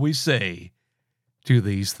 What shall we say to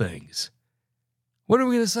these things? What are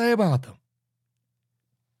we going to say about them?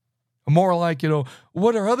 More like,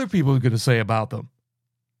 what are other people going to say about them?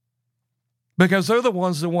 Because they're the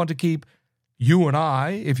ones that want to keep you and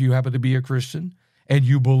I, if you happen to be a Christian, and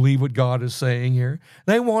you believe what God is saying here,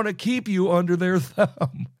 they want to keep you under their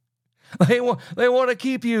thumb. They want to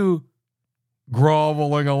keep you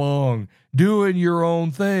groveling along, doing your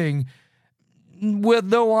own thing, with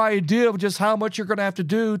no idea of just how much you're going to have to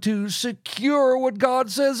do to secure what God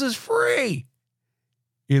says is free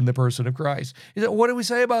in the person of Christ. What do we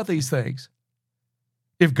say about these things?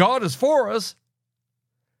 If God is for us,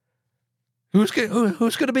 who's going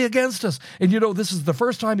to be against us? And this is the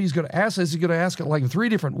first time he's going to ask this. He's going to ask it like in 3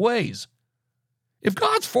 different ways. If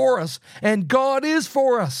God's for us, and God is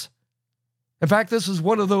for us. In fact, this is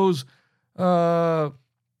one of those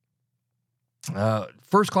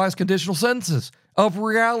first-class conditional sentences of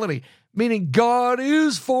reality, meaning God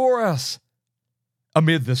is for us.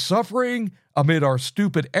 Amid the suffering, amid our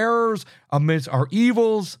stupid errors, amidst our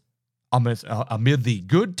evils, amid the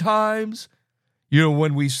good times,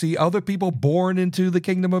 when we see other people born into the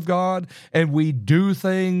kingdom of God and we do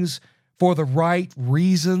things for the right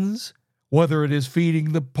reasons, whether it is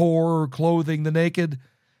feeding the poor or clothing the naked,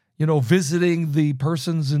 visiting the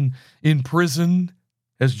persons in prison,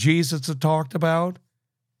 as Jesus had talked about.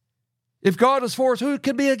 If God is for us, who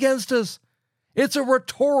can be against us? It's a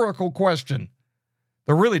rhetorical question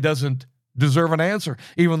that really doesn't deserve an answer,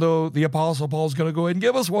 even though the Apostle Paul is going to go ahead and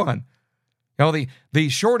give us one. The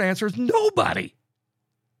short answer is nobody.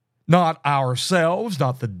 Not ourselves,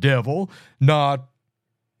 not the devil, not,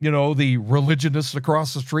 the religionists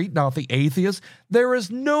across the street, not the atheists. There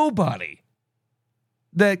is nobody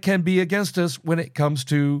that can be against us when it comes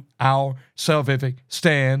to our salvific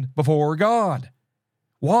stand before God.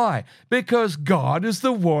 Why? Because God is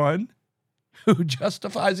the one who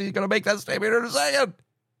justifies. He's going to make that statement in a second.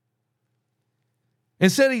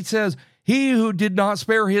 Instead, he says, he who did not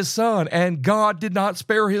spare his son, and God did not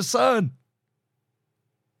spare his son,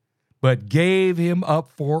 but gave him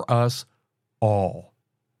up for us all.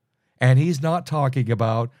 And he's not talking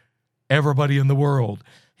about everybody in the world.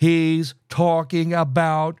 He's talking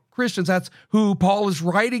about Christians. That's who Paul is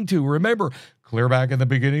writing to. Remember, clear back in the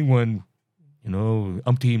beginning when,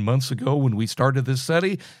 umpteen months ago when we started this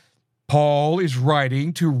study, Paul is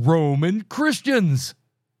writing to Roman Christians.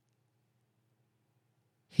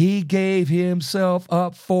 He gave himself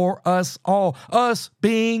up for us all, us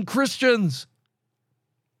being Christians.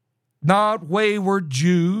 Not wayward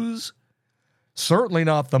Jews, certainly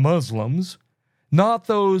not the Muslims, not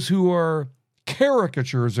those who are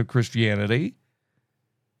caricatures of Christianity,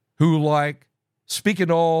 who like speaking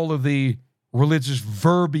all of the religious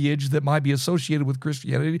verbiage that might be associated with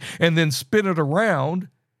Christianity and then spin it around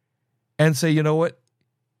and say, you know what?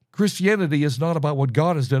 Christianity is not about what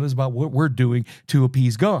God has done, it's about what we're doing to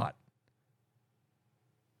appease God,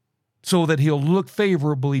 so that he'll look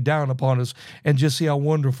favorably down upon us and just see how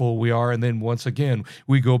wonderful we are. And then once again,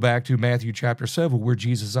 we go back to Matthew chapter 7, where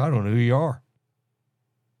Jesus, I don't know who you are.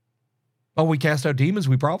 Oh, we cast out demons,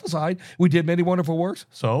 we prophesied, we did many wonderful works.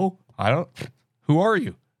 So, who are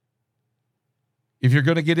you? If you're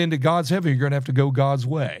going to get into God's heaven, you're going to have to go God's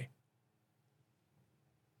way.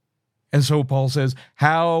 And so Paul says,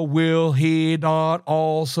 how will he not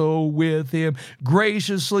also with him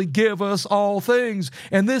graciously give us all things?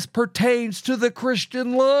 And this pertains to the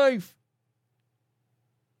Christian life,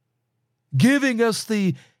 giving us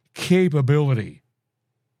the capability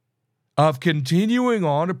of continuing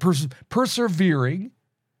on, persevering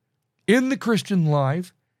in the Christian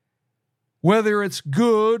life, whether it's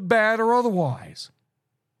good, bad, or otherwise.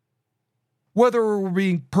 Whether we're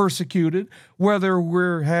being persecuted, whether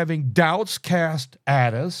we're having doubts cast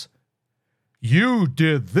at us, you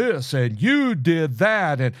did this and you did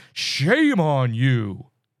that, and shame on you.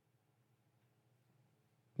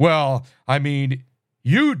 Well,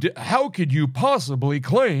 how could you possibly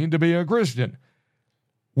claim to be a Christian?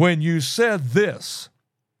 When you said this,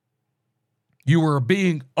 you were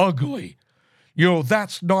being ugly.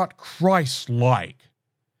 That's not Christ-like,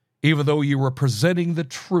 even though you were presenting the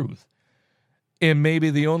truth. And maybe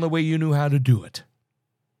the only way you knew how to do it.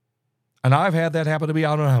 And I've had that happen to me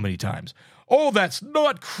I don't know how many times. Oh, that's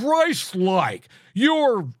not Christ-like.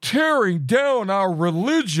 You're tearing down our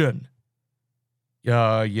religion.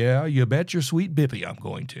 Yeah, you bet your sweet bippy I'm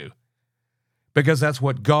going to. Because that's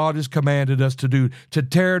what God has commanded us to do, to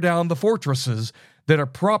tear down the fortresses that are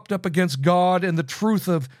propped up against God and the truth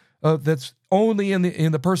of that's only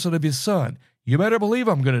in the person of his Son. You better believe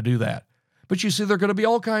I'm going to do that. But you see, there are going to be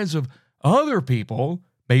all kinds of other people.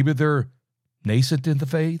 Maybe they're nascent in the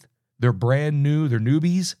faith. They're brand new. They're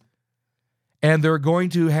newbies. And they're going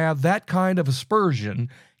to have that kind of aspersion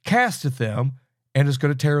cast at them, and it's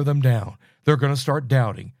going to tear them down. They're going to start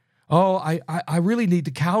doubting. Oh, I really need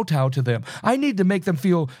to kowtow to them. I need to make them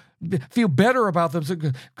feel better about them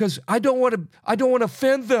because I don't want to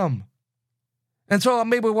offend them. And so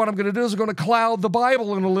maybe what I'm going to do is I'm going to cloud the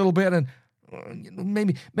Bible in a little bit and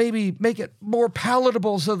maybe make it more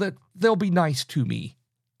palatable so that they'll be nice to me.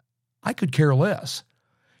 I could care less.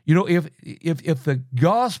 You know, if the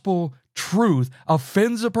gospel truth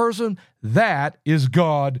offends a person, that is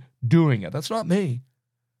God doing it. That's not me.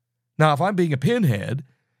 Now, if I'm being a pinhead,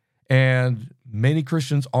 and many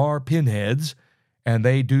Christians are pinheads, and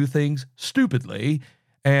they do things stupidly,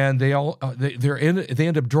 and they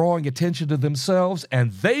end up drawing attention to themselves,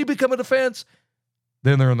 and they become an offense,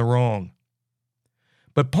 then they're in the wrong.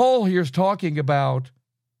 But Paul here is talking about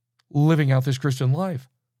living out this Christian life.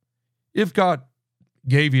 If God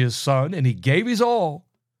gave you his Son, and he gave his all,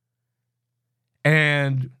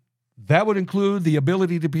 and that would include the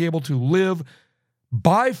ability to be able to live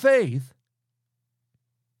by faith,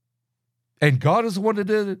 and God is the one that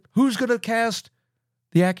did it, who's going to cast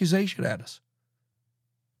the accusation at us?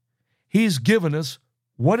 He's given us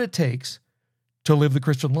what it takes to live the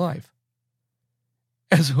Christian life.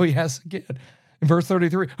 And so he asks again in verse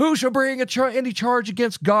 33, who shall bring any charge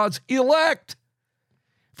against God's elect?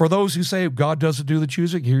 For those who say God doesn't do the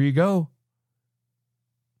choosing, here you go.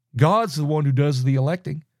 God's the one who does the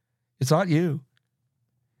electing. It's not you.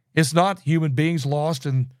 It's not human beings lost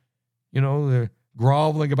and, they're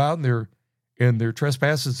groveling about in their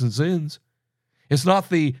trespasses and sins. It's not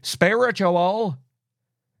the spiritual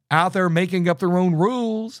out there making up their own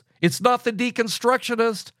rules. It's not the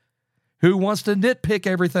deconstructionist who wants to nitpick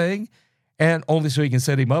everything and only so he can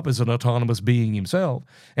set him up as an autonomous being himself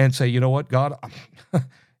and say, you know what, God,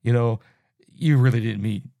 you really didn't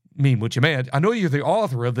mean what you meant. I know you're the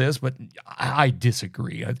author of this, but I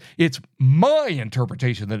disagree. It's my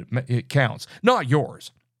interpretation that it counts, not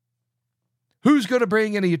yours. Who's going to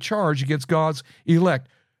bring any charge against God's elect?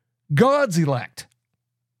 God's elect.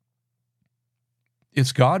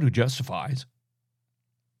 It's God who justifies.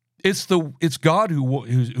 It's God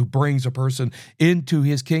who brings a person into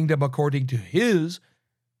his kingdom according to his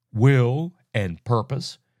will and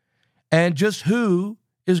purpose. And just who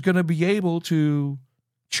is going to be able to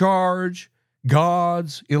charge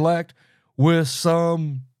God's elect with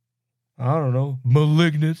some,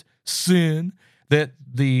 malignant sin that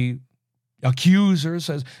the accuser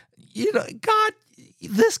says, God,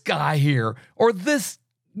 this guy here, or this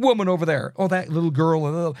woman over there, or that little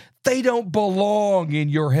girl, they don't belong in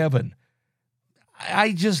your heaven.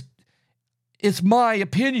 It's my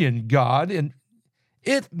opinion, God, and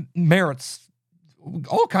it merits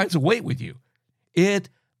all kinds of weight with you. It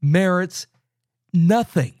merits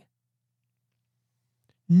nothing.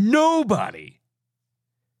 Nobody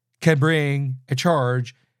can bring a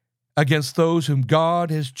charge against those whom God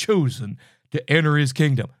has chosen to enter his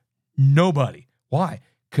kingdom. Nobody. Why?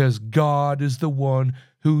 Because God is the one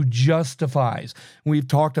who justifies. We've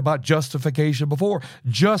talked about justification before.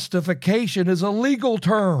 Justification is a legal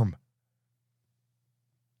term.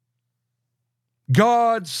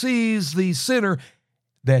 God sees the sinner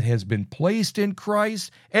that has been placed in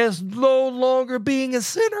Christ as no longer being a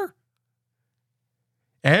sinner.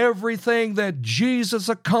 Everything that Jesus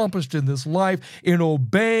accomplished in this life in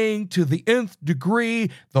obeying to the nth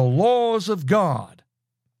degree the laws of God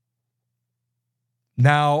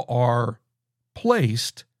now are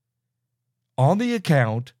placed on the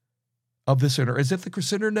account of the sinner, as if the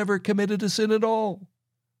sinner never committed a sin at all.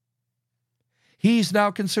 He's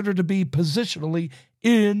now considered to be positionally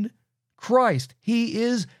in Christ. He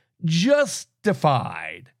is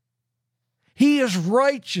justified. He is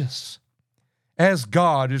righteous as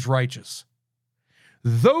God is righteous.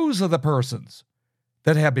 Those are the persons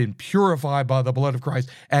that have been purified by the blood of Christ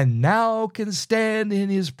and now can stand in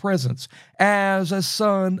his presence as a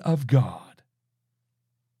son of God.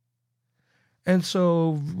 And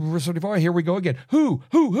so, verse 35, here we go again. Who?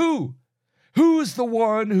 Who is the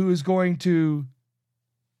one who is going to,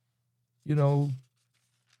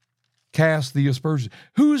 cast the aspersion?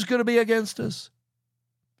 Who's going to be against us?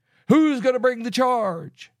 Who's going to bring the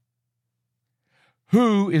charge?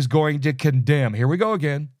 Who is going to condemn? Here we go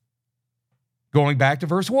again. Going back to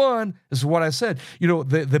verse 1, this is what I said.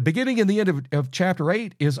 The beginning and the end of chapter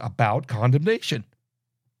 8 is about condemnation.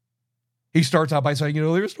 He starts out by saying,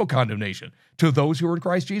 there is no condemnation to those who are in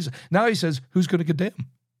Christ Jesus. Now he says, who's going to condemn?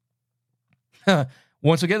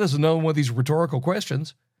 Once again, this is another one of these rhetorical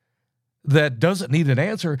questions that doesn't need an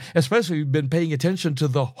answer, especially if you've been paying attention to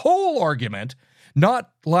the whole argument,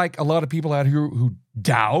 not like a lot of people out here who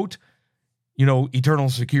doubt, eternal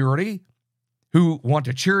security, who want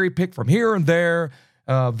to cherry pick from here and there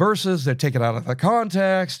verses that take it out of the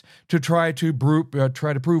context to try to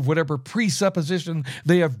prove whatever presupposition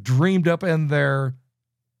they have dreamed up in their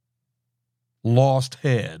lost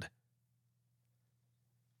head.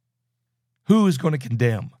 Who is going to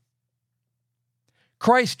condemn?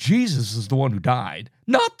 Christ Jesus is the one who died,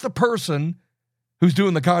 not the person who's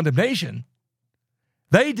doing the condemnation.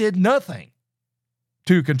 They did nothing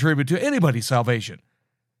to contribute to anybody's salvation.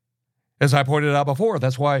 As I pointed out before,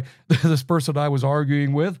 that's why this person I was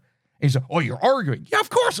arguing with, he said, oh, you're arguing? Yeah, of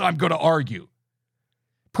course I'm going to argue.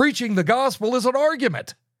 Preaching the gospel is an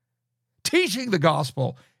argument. Teaching the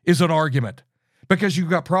gospel is an argument, because you've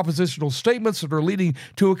got propositional statements that are leading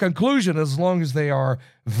to a conclusion. As long as they are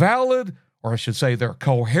valid, or I should say they're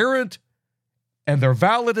coherent, and they're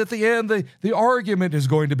valid at the end, the argument is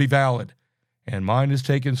going to be valid. And mine is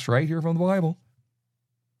taken straight here from the Bible.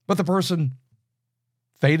 But the person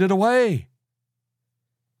faded away.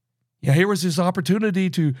 Yeah, here was his opportunity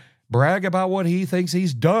to brag about what he thinks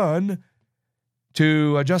he's done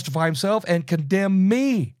to justify himself and condemn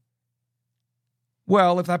me.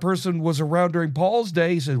 Well, if that person was around during Paul's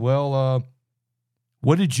day, he said, well,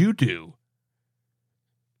 what did you do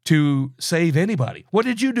to save anybody? What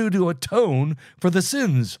did you do to atone for the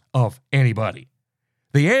sins of anybody?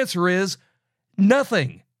 The answer is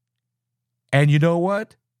nothing. And you know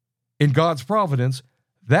what? In God's providence,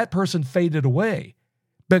 that person faded away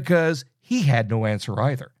because he had no answer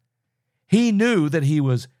either. He knew that he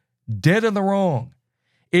was dead in the wrong.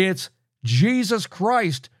 It's Jesus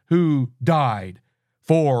Christ who died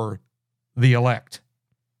for the elect.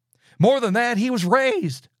 More than that, he was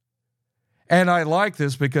raised. And I like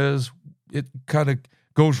this because it kind of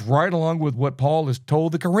goes right along with what Paul has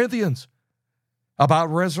told the Corinthians about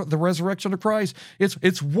the resurrection of Christ.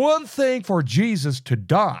 It's one thing for Jesus to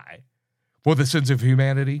die for the sins of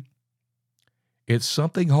humanity. It's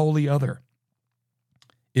something wholly other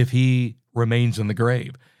if he remains in the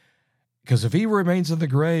grave. Because if he remains in the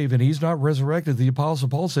grave and he's not resurrected, the Apostle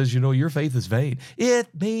Paul says, your faith is vain. It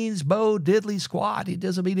means bo diddly squat. It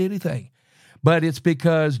doesn't mean anything. But it's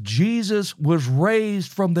because Jesus was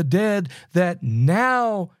raised from the dead that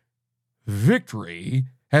now victory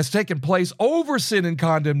has taken place over sin and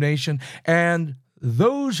condemnation, and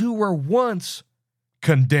those who were once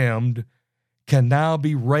condemned can now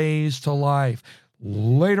be raised to life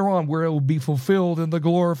later on, where it will be fulfilled in the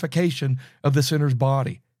glorification of the sinner's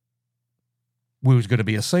body, who's going to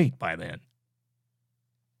be a saint by then.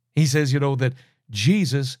 He says, that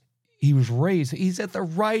Jesus, he was raised. He's at the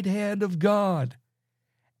right hand of God,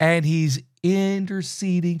 and he's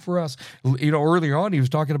interceding for us. Earlier on, he was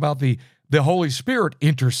talking about the Holy Spirit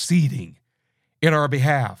interceding in our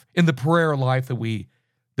behalf, in the prayer life that we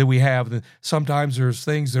have. Sometimes there's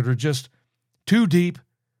things that are just too deep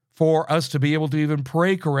for us to be able to even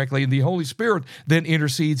pray correctly, and the Holy Spirit then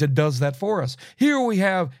intercedes and does that for us. Here we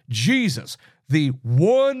have Jesus, the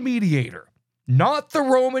one mediator, not the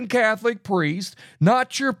Roman Catholic priest,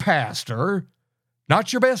 not your pastor,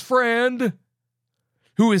 not your best friend,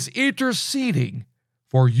 who is interceding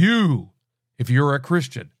for you, if you're a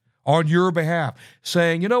Christian, on your behalf,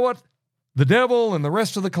 saying, you know what, the devil and the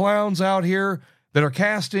rest of the clowns out here that are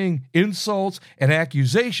casting insults and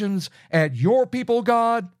accusations at your people,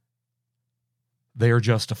 God, they are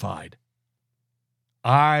justified.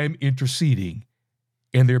 I'm interceding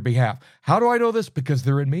in their behalf. How do I know this? Because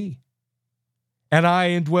they're in me, and I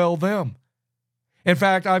indwell them. In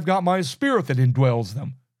fact, I've got my Spirit that indwells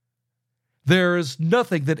them. There is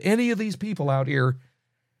nothing that any of these people out here,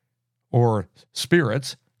 or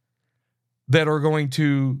spirits, that are going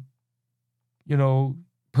to,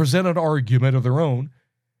 present an argument of their own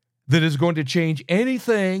that is going to change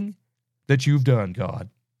anything that you've done, God.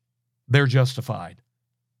 They're justified.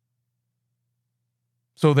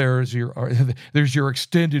 So there's your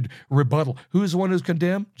extended rebuttal. Who's the one who's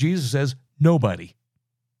condemned? Jesus says, nobody.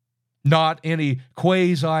 Not any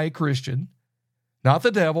quasi-Christian, not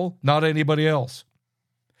the devil, not anybody else.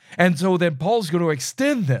 And so then Paul's going to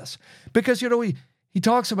extend this because, he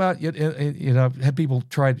talks about, had people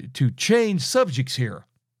try to change subjects here.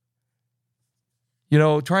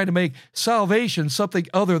 Trying to make salvation something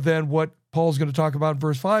other than what Paul's going to talk about in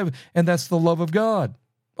verse 5, and that's the love of God.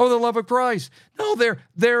 Oh, the love of Christ. No,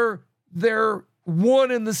 they're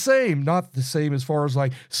one and the same. Not the same as far as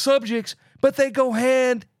like subjects, but they go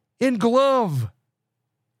hand in glove.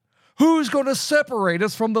 Who's going to separate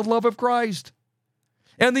us from the love of Christ?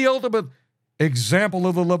 And the ultimate example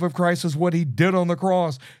of the love of Christ is what he did on the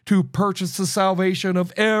cross to purchase the salvation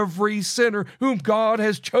of every sinner whom God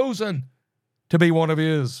has chosen to be one of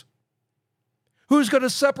his. Who's going to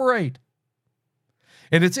separate?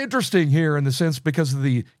 And it's interesting here in the sense because of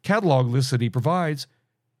the catalog list that he provides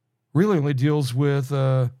really only deals with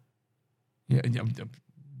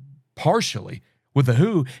partially with the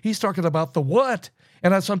who. He's talking about the what.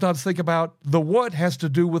 And I sometimes think about the what has to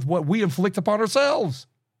do with what we inflict upon ourselves.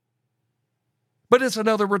 But it's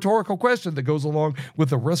another rhetorical question that goes along with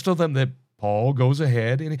the rest of them that Paul goes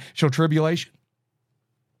ahead and show tribulation.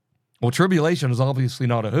 Well, tribulation is obviously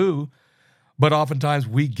not a who, but oftentimes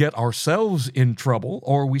we get ourselves in trouble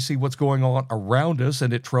or we see what's going on around us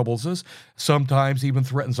and it troubles us, sometimes even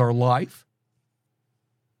threatens our life.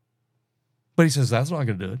 But he says that's not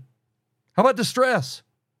going to do it. How about distress?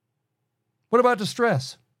 What about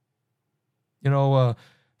distress?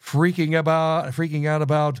 Freaking out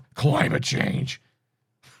about climate change.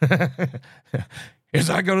 Is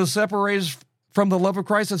that going to separate us from the love of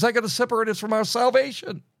Christ? Is that going to separate us from our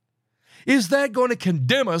salvation? Is that going to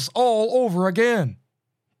condemn us all over again?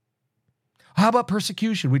 How about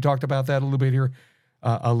persecution? We talked about that a little bit here,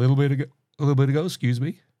 a little bit ago. Excuse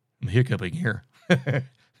me, I'm hiccuping here.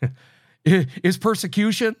 Is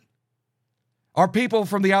persecution? Are people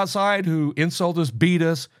from the outside who insult us, beat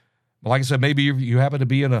us? Like I said, maybe you happen to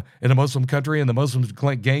be in a Muslim country and the Muslims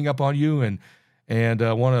gang up on you and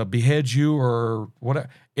want to behead you or whatever.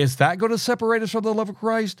 Is that going to separate us from the love of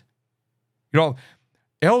Christ?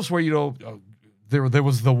 Elsewhere, there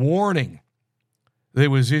was the warning that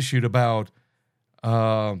was issued about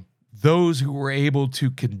those who were able to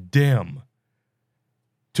condemn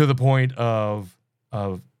to the point of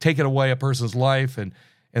taking away a person's life, and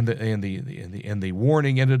the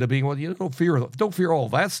warning ended up being, well, don't fear all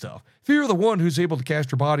that stuff. Fear the one who's able to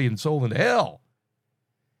cast your body and soul into hell.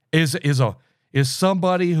 Is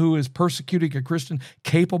somebody who is persecuting a Christian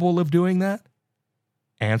capable of doing that?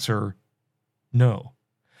 Answer, no.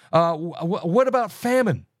 What about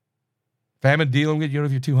famine? Famine dealing with,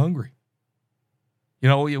 if you're too hungry.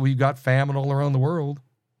 We've got famine all around the world.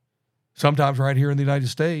 Sometimes right here in the United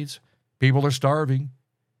States, people are starving.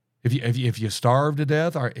 If you starve to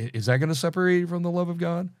death, is that going to separate you from the love of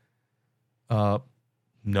God?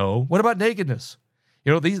 No. What about nakedness?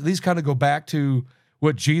 These kind of go back to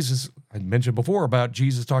what Jesus, I mentioned before about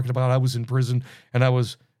Jesus talking about, I was in prison and I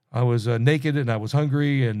was naked and I was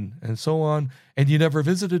hungry and so on, and you never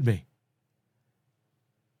visited me.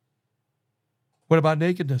 What about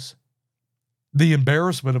nakedness? The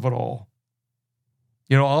embarrassment of it all.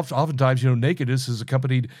 Oftentimes, nakedness is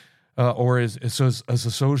accompanied or is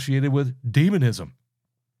associated with demonism.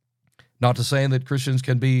 Not to say that Christians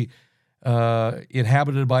can be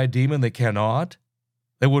inhabited by a demon. They cannot.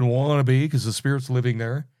 They wouldn't want to be because the Spirit's living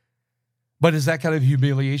there. But is that kind of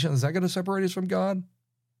humiliation? Is that going to separate us from God?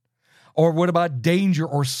 Or what about danger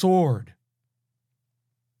or sword?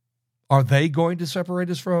 Are they going to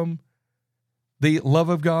separate us from the love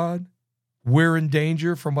of God? We're in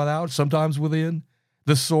danger from without, sometimes within.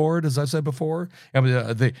 The sword, as I said before,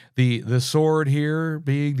 the sword here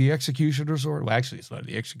being the executioner's sword. Well, actually, it's not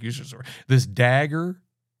the executioner's sword. This dagger,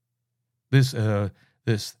 this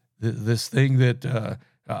thing that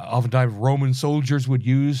oftentimes Roman soldiers would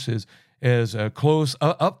use as a close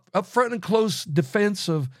up front and close defense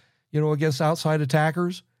of against outside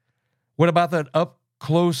attackers. What about that up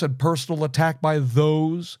close and personal attack by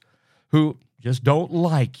those who just don't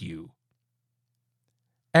like you?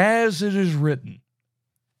 As it is written.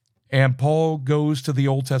 And Paul goes to the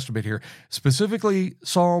Old Testament here, specifically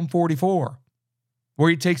Psalm 44, where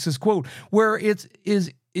he takes this quote, where it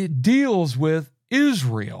deals with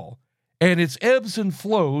Israel and its ebbs and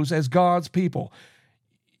flows as God's people.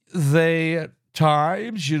 They at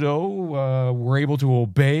times, were able to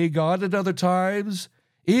obey God. At other times,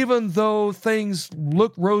 even though things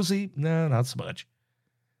look rosy, no, not so much.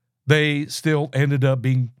 They still ended up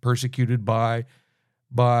being persecuted by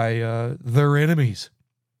their enemies.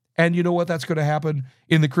 And you know what? That's going to happen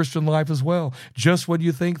in the Christian life as well. Just when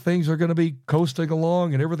you think things are going to be coasting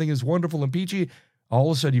along and everything is wonderful and peachy,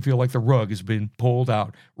 all of a sudden you feel like the rug has been pulled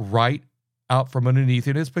out right out from underneath.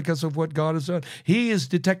 And it's because of what God has done. He has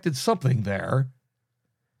detected something there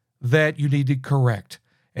that you need to correct.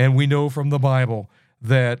 And we know from the Bible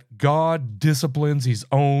that God disciplines his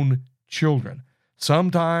own children.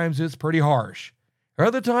 Sometimes it's pretty harsh.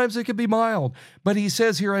 Other times it can be mild. But he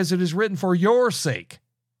says here, as it is written, for your sake,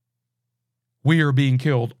 we are being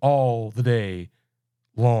killed all the day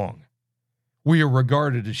long. We are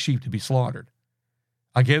regarded as sheep to be slaughtered.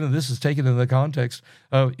 Again, this is taken in the context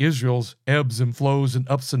of Israel's ebbs and flows and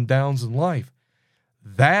ups and downs in life.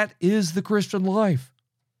 That is the Christian life.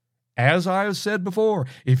 As I have said before,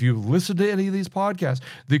 if you listen to any of these podcasts,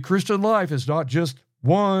 the Christian life is not just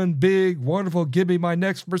one big, wonderful, give me my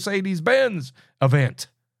next Mercedes-Benz event.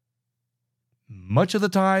 Much of the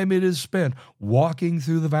time it is spent walking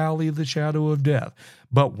through the valley of the shadow of death.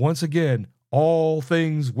 But once again, all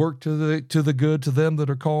things work to the good to them that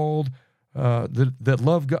are called, that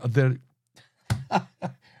love God. That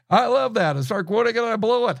I love that. I start quoting it and I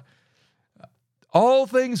blow it. All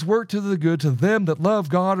things work to the good to them that love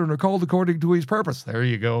God and are called according to his purpose. There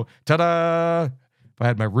you go. Ta-da! If I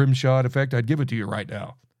had my rim shot effect, I'd give it to you right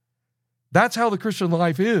now. That's how the Christian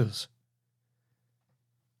life is.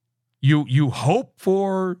 You hope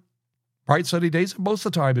for bright sunny days, and most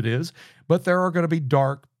of the time it is, but there are going to be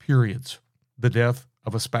dark periods. The death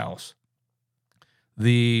of a spouse,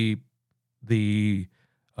 the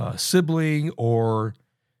sibling or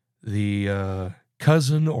the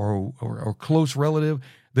cousin or close relative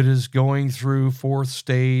that is going through 4th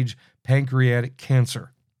stage pancreatic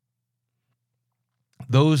cancer.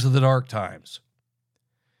 Those are the dark times.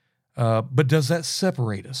 But does that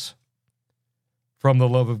separate us from the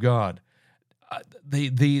love of God?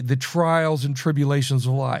 The trials and tribulations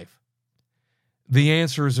of life. The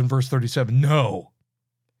answer is in verse 37, no.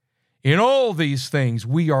 In all these things,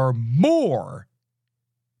 we are more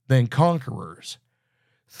than conquerors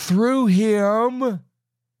through him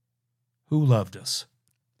who loved us.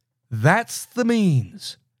 That's the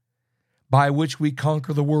means by which we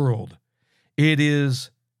conquer the world. It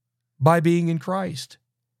is by being in Christ.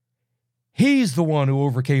 He's the one who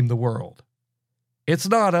overcame the world. It's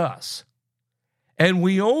not us. And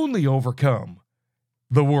we only overcome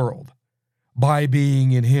the world by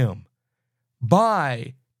being in him,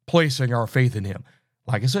 by placing our faith in him.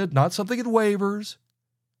 Like I said, not something that wavers,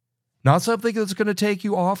 not something that's going to take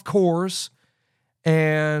you off course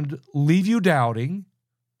and leave you doubting,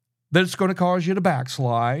 that it's going to cause you to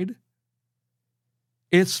backslide.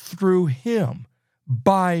 It's through him,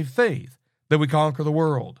 by faith, that we conquer the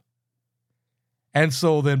world. And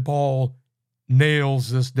so then Paul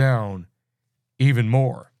nails this down even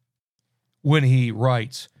more when he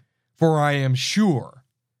writes, "For I am sure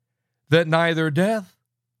that neither death,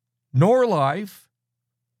 nor life,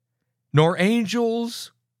 nor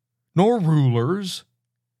angels, nor rulers,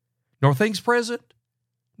 nor things present,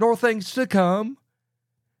 nor things to come,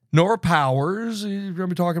 nor powers," we're going to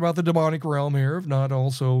be talking about the demonic realm here, if not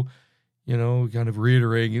also, kind of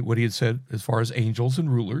reiterating what he had said as far as angels and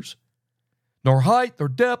rulers, "nor height, nor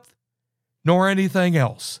depth, nor anything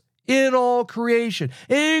else in all creation,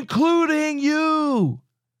 including you,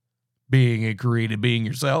 being a created being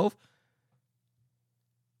yourself,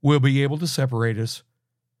 will be able to separate us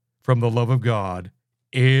from the love of God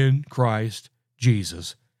in Christ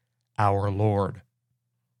Jesus, our Lord."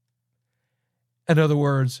 In other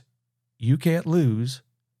words, you can't lose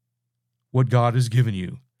what God has given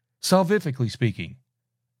you. Salvifically speaking,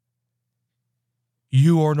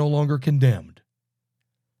 you are no longer condemned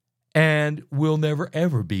and will never,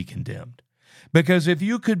 ever be condemned. Because if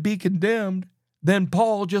you could be condemned, then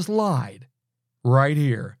Paul just lied right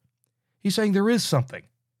here. He's saying there is something.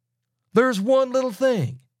 There's one little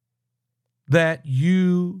thing that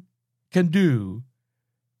you can do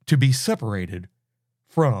to be separated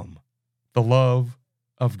from the love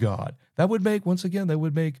of God. That would make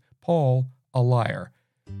Paul a liar.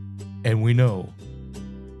 And we know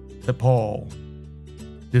that Paul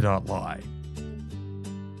did not lie.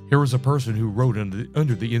 Here was a person who wrote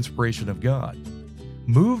under the inspiration of God,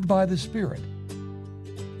 moved by the Spirit,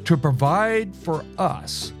 to provide for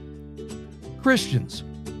us, Christians,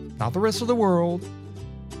 not the rest of the world,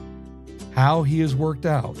 how he has worked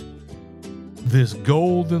out this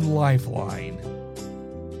golden lifeline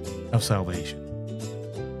of salvation.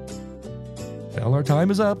 Well, our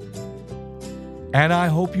time is up, and I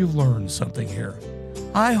hope you've learned something here.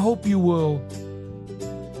 I hope you will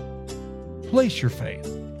place your faith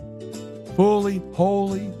fully,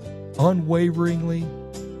 wholly, unwaveringly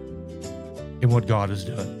in what God has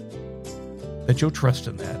done. That you'll trust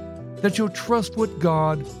in that. That you'll trust what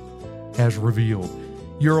God has revealed.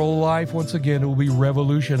 Your life, once again, will be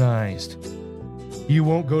revolutionized. You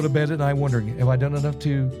won't go to bed at night wondering, have I done enough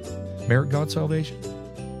to merit God's salvation?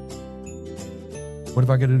 What have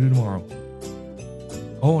I got to do tomorrow?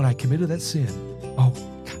 Oh, and I committed that sin. Oh,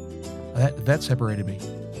 God, that separated me.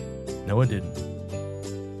 No, it didn't.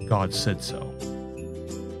 God said so.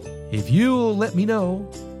 If you'll let me know,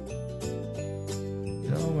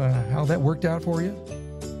 how that worked out for you,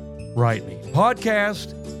 write me.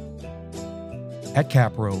 Podcast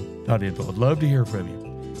capro.info. I'd love to hear from you.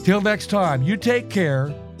 Till next time, you take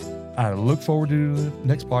care. I look forward to the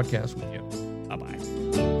next podcast with you.